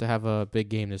good shot to have a big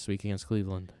game this week against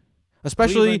Cleveland.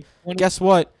 Especially, guess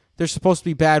what? There's supposed to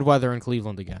be bad weather in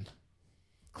Cleveland again.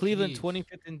 Cleveland Jeez.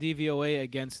 25th in DVOA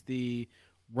against the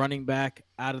running back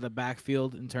out of the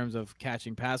backfield in terms of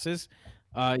catching passes.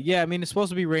 Yeah, I mean, it's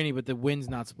supposed to be rainy, but the wind's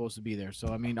not supposed to be there. So,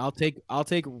 I mean, I'll take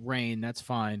rain. That's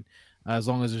fine as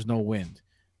long as there's no wind.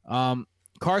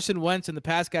 Carson Wentz and the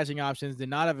pass catching options did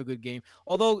not have a good game.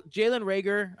 Although Jalen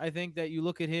Reagor, I think that you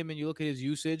look at him and you look at his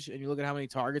usage and you look at how many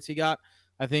targets he got,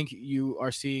 I think you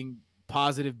are seeing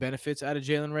positive benefits out of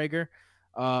Jalen Reagor.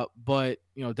 But,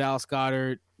 Dallas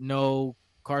Goedert, no.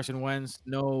 Carson Wentz,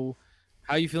 no.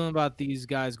 How are you feeling about these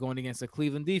guys going against the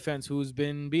Cleveland defense who's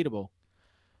been beatable?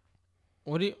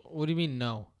 What do you mean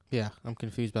no? Yeah, I'm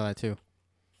confused by that too.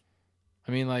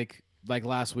 I mean, like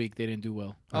last week, they didn't do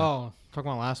well. Oh,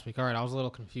 talking about last week. All right, I was a little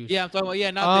confused. Yeah, I'm talking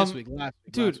about, not this week. Last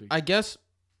week. Dude, last week. I guess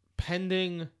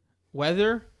pending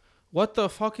weather, what the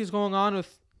fuck is going on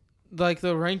with the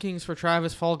rankings for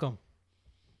Travis Fulgham?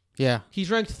 Yeah. He's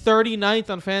ranked 39th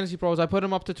on Fantasy Pros. I put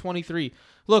him up to 23.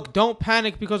 Look, don't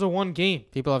panic because of one game.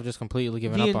 People have just completely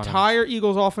given up The on him. entire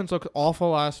Eagles offense looked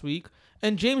awful last week,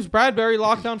 and James Bradbury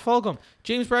locked down Fulgham.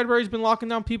 James Bradbury's been locking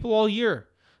down people all year.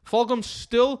 Fulgham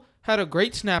still had a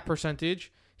great snap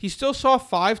percentage. He still saw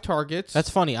 5 targets. That's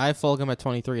funny. I have Fulgham at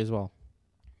 23 as well.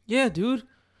 Yeah, dude.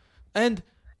 And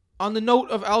on the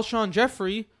note of Alshon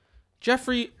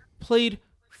Jeffrey played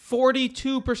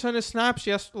 42% of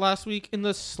snaps last week in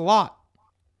the slot.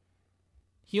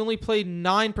 He only played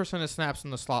 9% of snaps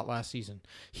in the slot last season.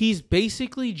 He's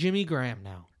basically Jimmy Graham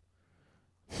now.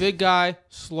 Big guy,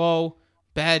 slow,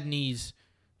 bad knees,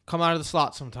 come out of the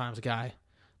slot sometimes guy.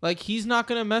 Like, he's not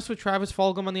going to mess with Travis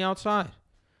Fulgham on the outside.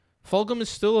 Fulgham is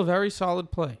still a very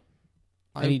solid play.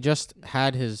 And he just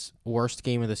had his worst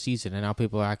game of the season, and now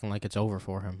people are acting like it's over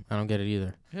for him. I don't get it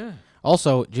either. Yeah.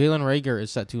 Also, Jalen Reagor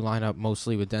is set to line up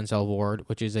mostly with Denzel Ward,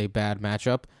 which is a bad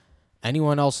matchup.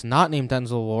 Anyone else not named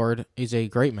Denzel Ward is a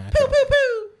great matchup. Pew, pew,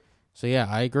 pew. So, yeah,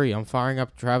 I agree. I'm firing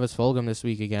up Travis Fulgham this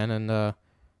week again and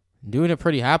doing it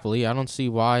pretty happily. I don't see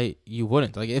why you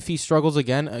wouldn't. Like, if he struggles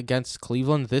again against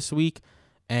Cleveland this week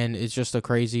and it's just a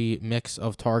crazy mix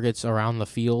of targets around the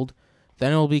field,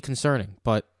 then it'll be concerning.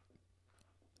 But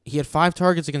he had 5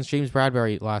 targets against James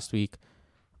Bradbury last week.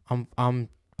 I'm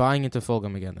buying into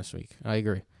Fulgham again this week. I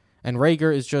agree. And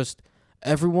Reagor is just,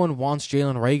 everyone wants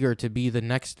Jalen Reagor to be the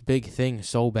next big thing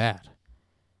so bad.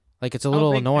 Like, it's a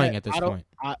little annoying at this point.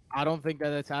 I don't think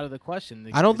that it's out of the question.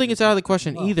 I don't think it's out of the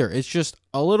question either. It's just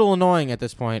a little annoying at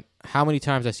this point how many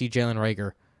times I see Jalen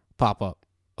Reagor pop up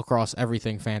across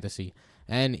everything fantasy.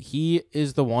 And he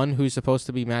is the one who's supposed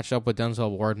to be matched up with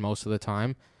Denzel Ward most of the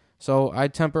time. So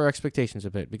I'd temper expectations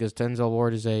a bit because Denzel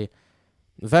Ward is a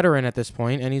veteran at this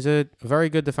point, and he's a very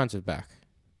good defensive back.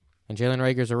 And Jalen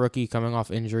Reagor's a rookie coming off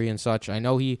injury and such. I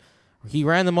know he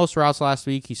ran the most routes last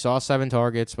week. He saw 7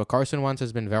 targets, but Carson Wentz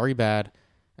has been very bad,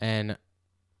 and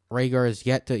Reagor is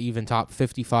yet to even top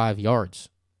 55 yards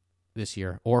this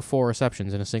year or 4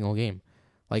 receptions in a single game.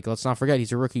 Like, let's not forget,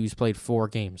 he's a rookie who's played 4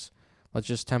 games. Let's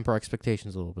just temper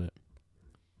expectations a little bit.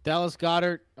 Dallas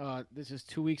Goedert, this is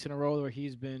 2 weeks in a row where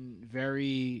he's been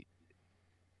very,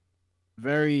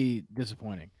 very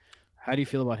disappointing. How do you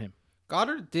feel about him?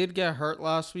 Goddard did get hurt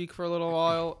last week for a little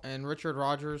while, and Richard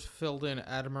Rodgers filled in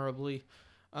admirably.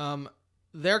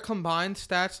 Their combined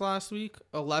stats last week,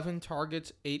 11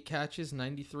 targets, 8 catches,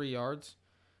 93 yards.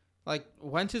 Like,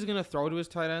 Wentz is going to throw to his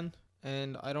tight end,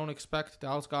 and I don't expect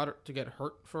Dallas Goedert to get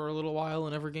hurt for a little while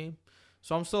in every game.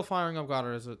 So I'm still firing up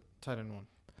Goddard as a tight end 1.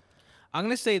 I'm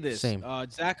going to say this. Same.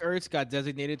 Zach Ertz got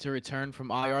designated to return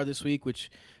from IR this week,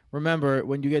 which, remember,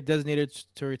 when you get designated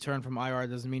to return from IR, it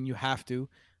doesn't mean you have to.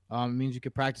 It means you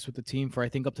could practice with the team for, I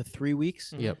think, up to 3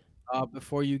 weeks. Yep.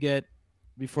 Before you get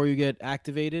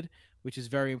activated, which is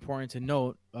very important to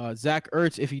note. Zach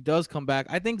Ertz, if he does come back,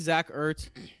 I think Zach Ertz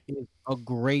is a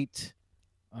great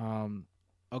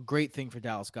thing for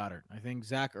Dallas Goedert. I think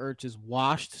Zach Ertz is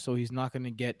washed, so he's not going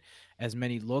to get as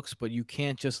many looks, but you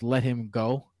can't just let him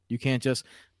go. You can't just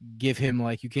give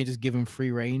him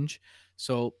free range.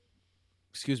 So,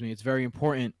 it's very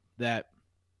important that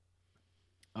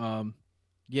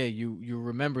you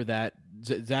remember that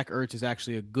Zach Ertz is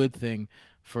actually a good thing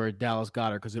for Dallas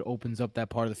Goedert because it opens up that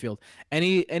part of the field.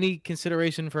 Any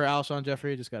consideration for Alshon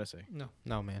Jeffrey? I just gotta say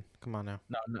No, man. Come on now.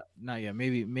 no, not yet.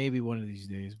 Maybe one of these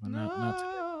days, but not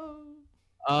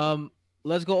today.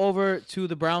 Let's go over to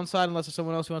the Brown side, unless there's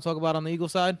someone else you want to talk about on the Eagle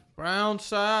side. Brown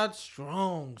side,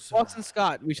 strong side. Boston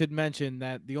Scott, we should mention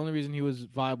that the only reason he was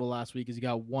viable last week is he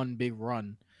got one big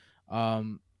run.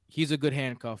 He's a good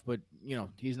handcuff, but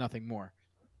he's nothing more.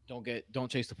 Don't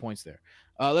chase the points there.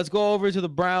 Let's go over to the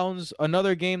Browns.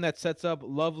 Another game that sets up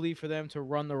lovely for them to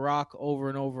run the rock over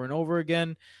and over and over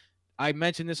again. I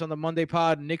mentioned this on the Monday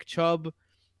pod. Nick Chubb,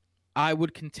 I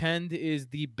would contend, is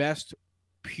the best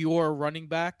pure running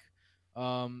back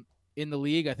in the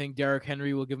league. I think Derrick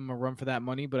Henry will give him a run for that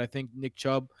money, but I think Nick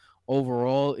Chubb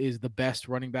overall is the best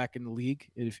running back in the league,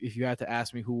 if you had to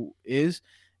ask me who is.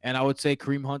 And I would say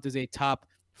Kareem Hunt is a top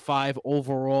 5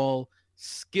 overall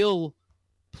skill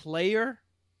player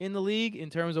in the league in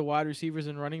terms of wide receivers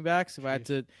and running backs. If I had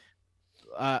to,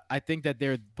 I think that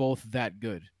they're both that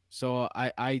good. So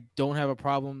I don't have a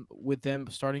problem with them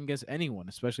starting against anyone,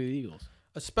 especially the Eagles.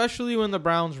 Especially when the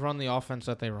Browns run the offense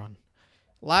that they run.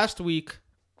 Last week,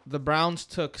 the Browns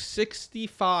took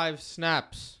 65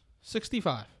 snaps.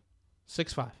 65.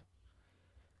 6-5.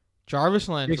 Jarvis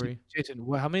Landry. Jason,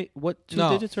 how many? What two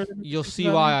No, digits are there? you'll see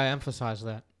why I emphasize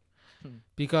that.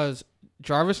 Because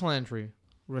Jarvis Landry,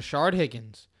 Rashard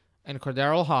Higgins, and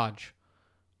Cordero Hodge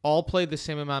all played the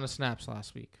same amount of snaps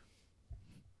last week.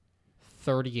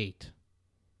 38.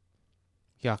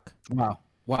 Yuck.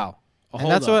 Wow.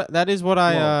 And that is what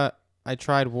I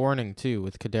tried warning too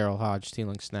with Cordero Hodge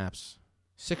stealing snaps.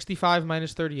 65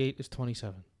 minus 38 is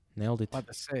 27. Nailed it. About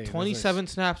to say, 27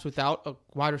 snaps without a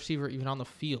wide receiver even on the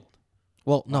field.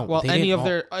 Well, no. Well, any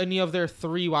of their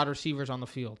 3 wide receivers on the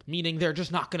field, meaning they're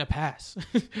just not going to pass.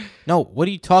 No, what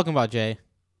are you talking about, Jay?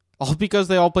 All because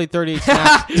they all played 38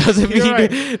 snaps doesn't mean You're right.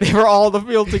 they were all on the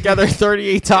field together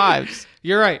 38 times.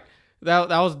 You're right. That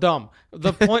was dumb.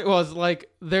 The point was, like,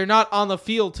 they're not on the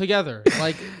field together.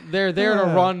 Like, they're there to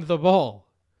run the ball.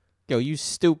 Yo, you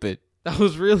stupid. That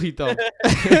was really dumb.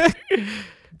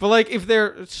 But, like, if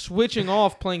they're switching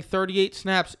off, playing 38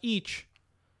 snaps each,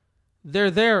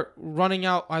 they're there running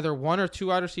out either one or two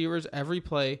wide receivers every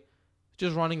play,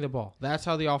 just running the ball. That's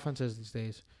how the offense is these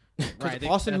days. Right.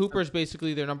 Austin Hooper is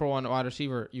basically their number one wide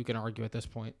receiver, you can argue at this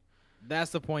point. That's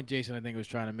the point Jason, I think, was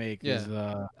trying to make. Yeah. Is,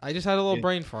 I just had a little Yeah.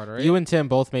 brain fart, right? You and Tim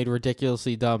both made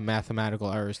ridiculously dumb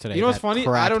mathematical errors today. You know what's that funny?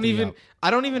 cracked me up. I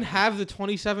don't even have the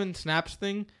 27 snaps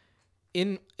thing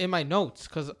in my notes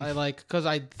because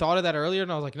I thought of that earlier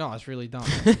and I was like, no, that's really dumb.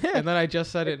 And then I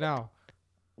just said it now.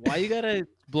 why you gotta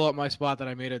blow up my spot that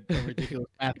I made a ridiculous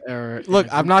math error? Look,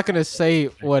 I'm not going to say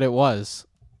what it was.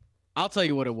 I'll tell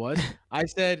you what it was. I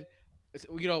said,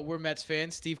 we're Mets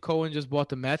fans. Steve Cohen just bought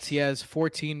the Mets. He has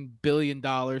 $14 billion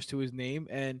to his name,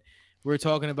 and we're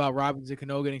talking about Robinson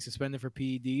Cano getting suspended for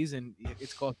PEDs, and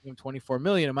it's costing him $24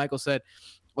 million. And Michael said,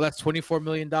 "Well, that's $24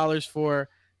 million for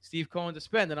Steve Cohen to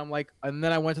spend." And I'm like, and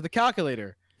then I went to the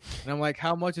calculator, and I'm like,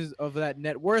 how much of that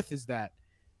net worth is that?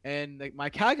 And like my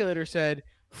calculator said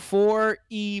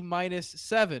 4E minus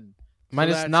 7. So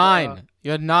Minus that's, 9.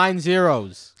 You had 9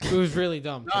 zeros. It was really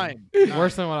dumb. too. 9.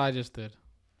 Worse than what I just did.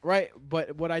 Right,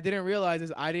 but what I didn't realize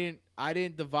is I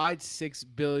didn't divide 6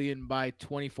 billion by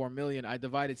 24 million. I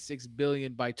divided 6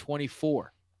 billion by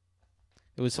 24.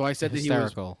 It was So I said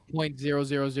hysterical. that he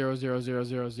was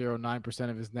 0.0000009%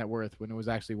 of his net worth when it was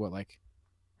actually what, like,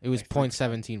 It was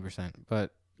 0.17%,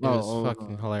 but it was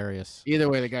fucking hilarious. either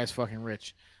way the guy's fucking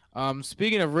rich.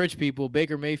 Speaking of rich people,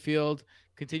 Baker Mayfield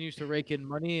continues to rake in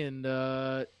money and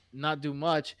not do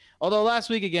much. Although last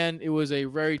week again it was a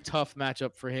very tough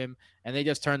matchup for him, and they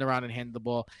just turned around and handed the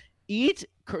ball.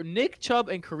 Nick Chubb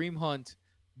and Kareem Hunt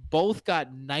both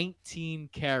got 19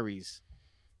 carries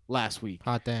last week.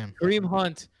 Hot damn. Kareem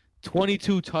Hunt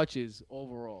 22 touches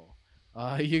overall.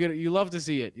 You love to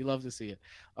see it. You love to see it.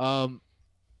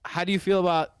 How do you feel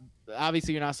about?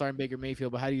 Obviously, you're not starting Baker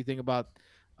Mayfield, but how do you think about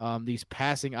these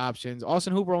passing options?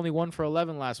 Austin Hooper only 1 for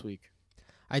 11 last week.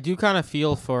 I do kind of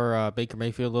feel for Baker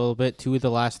Mayfield a little bit. 2 of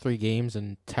the last 3 games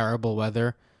in terrible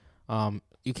weather.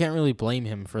 You can't really blame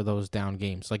him for those down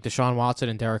games. Like Deshaun Watson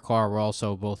and Derek Carr were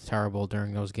also both terrible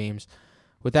during those games.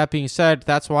 With that being said,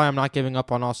 that's why I'm not giving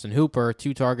up on Austin Hooper.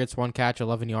 2 targets, 1 catch,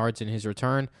 11 yards in his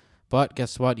return. But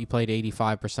guess what? He played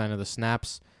 85% of the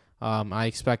snaps. I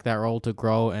expect that role to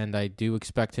grow, and I do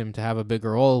expect him to have a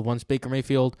bigger role once Baker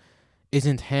Mayfield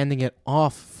isn't handing it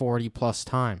off 40-plus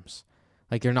times.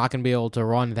 Like, you're not going to be able to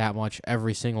run that much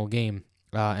every single game,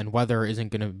 and weather isn't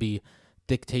going to be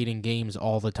dictating games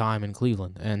all the time in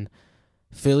Cleveland. And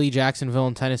Philly, Jacksonville,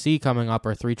 and Tennessee coming up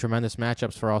are 3 tremendous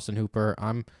matchups for Austin Hooper.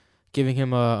 I'm giving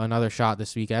him another shot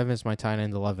this week. Evans my tight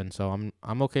end 11, so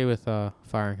I'm okay with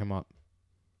firing him up.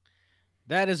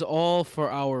 That is all for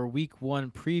our Week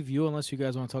 1 preview. Unless you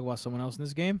guys want to talk about someone else in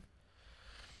this game,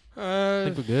 I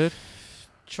think we're good.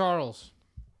 Charles.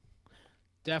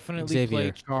 definitely play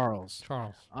Xavier. Charles.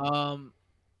 Charles.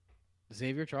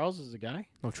 Xavier Charles is a guy.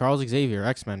 Oh, Charles Xavier,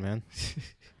 X-Men, man.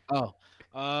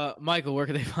 Oh, Michael, where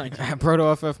can they find you?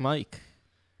 Proto FF Mike.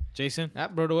 Jason,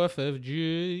 At Brodo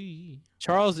FFG.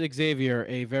 Charles Xavier,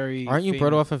 a very Aren't you famous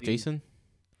Proto FF dude. Jason?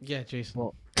 Yeah, Jason.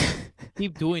 Well,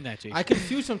 keep doing that, Jason. I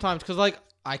confuse sometimes because, like,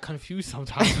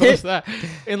 What's that?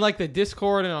 In, like, the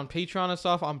Discord and on Patreon and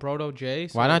stuff, I'm Brodo J.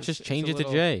 So Why not it's- just it's change a it to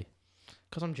little- J?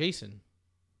 Because I'm Jason.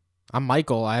 I'm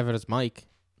Michael. I have it as Mike.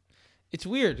 It's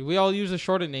weird. We all use the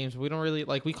shortened names. We don't really,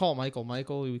 like, we call Michael.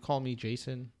 We call me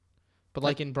Jason. But,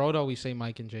 like, in Brodo, we say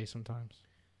Mike and Jay sometimes.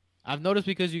 I've noticed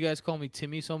because you guys call me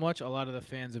Timmy so much, a lot of the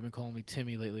fans have been calling me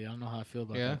Timmy lately. I don't know how I feel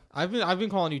about Yeah. that. I've been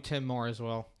calling you Tim more as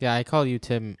well. Yeah, I call you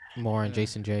Tim more and Yeah.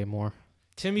 Jason J more.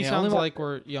 Timmy Yeah, sounds only my- like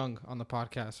we're young on the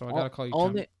podcast, so I gotta call you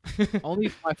only, Tim.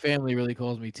 only my family really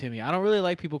calls me Timmy. I don't really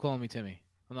like people calling me Timmy.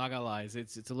 I'm not gonna lie.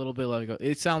 It's a little bit like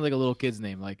it sounds like a little kid's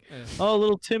name. Like, Yeah. oh,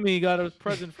 little Timmy got a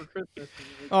present for Christmas.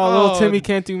 Oh, little Oh, Timmy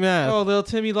can't do math. Oh, little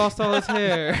Timmy lost all his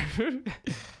hair.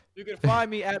 You can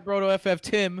find me at BrotoFF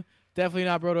Tim. Definitely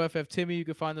not BrotoFF Timmy. You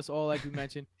can find us all, like we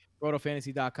mentioned,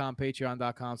 BrotoFantasy.com,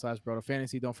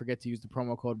 Patreon.com/BrotoFantasy. Don't forget to use the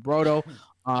promo code Broto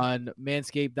on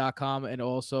Manscaped.com and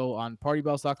also on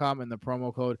PartyBelts.com and the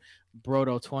promo code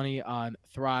Broto20 on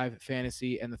Thrive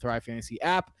Fantasy and the Thrive Fantasy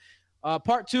app.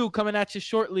 Part 2 coming at you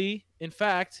shortly. In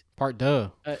fact, Part duh.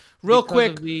 Real because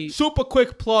quick, of the- super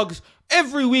quick plugs.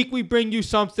 Every week we bring you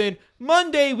something.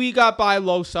 Monday we got buy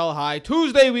low, sell high.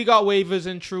 Tuesday we got waivers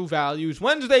and true values.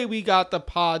 Wednesday we got the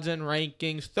pods and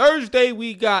rankings. Thursday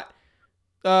we got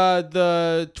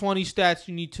the 20 stats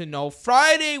you need to know.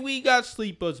 Friday, we got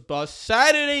Sleepers Bus.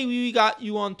 Saturday, we got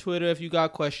you on Twitter if you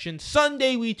got questions.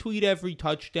 Sunday, we tweet every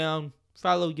touchdown.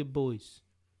 Follow your boys.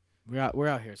 We're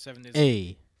out here 7 days.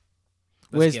 Hey,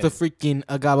 where's the freaking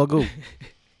agabagoo?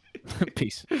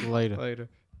 Peace. Later. Later.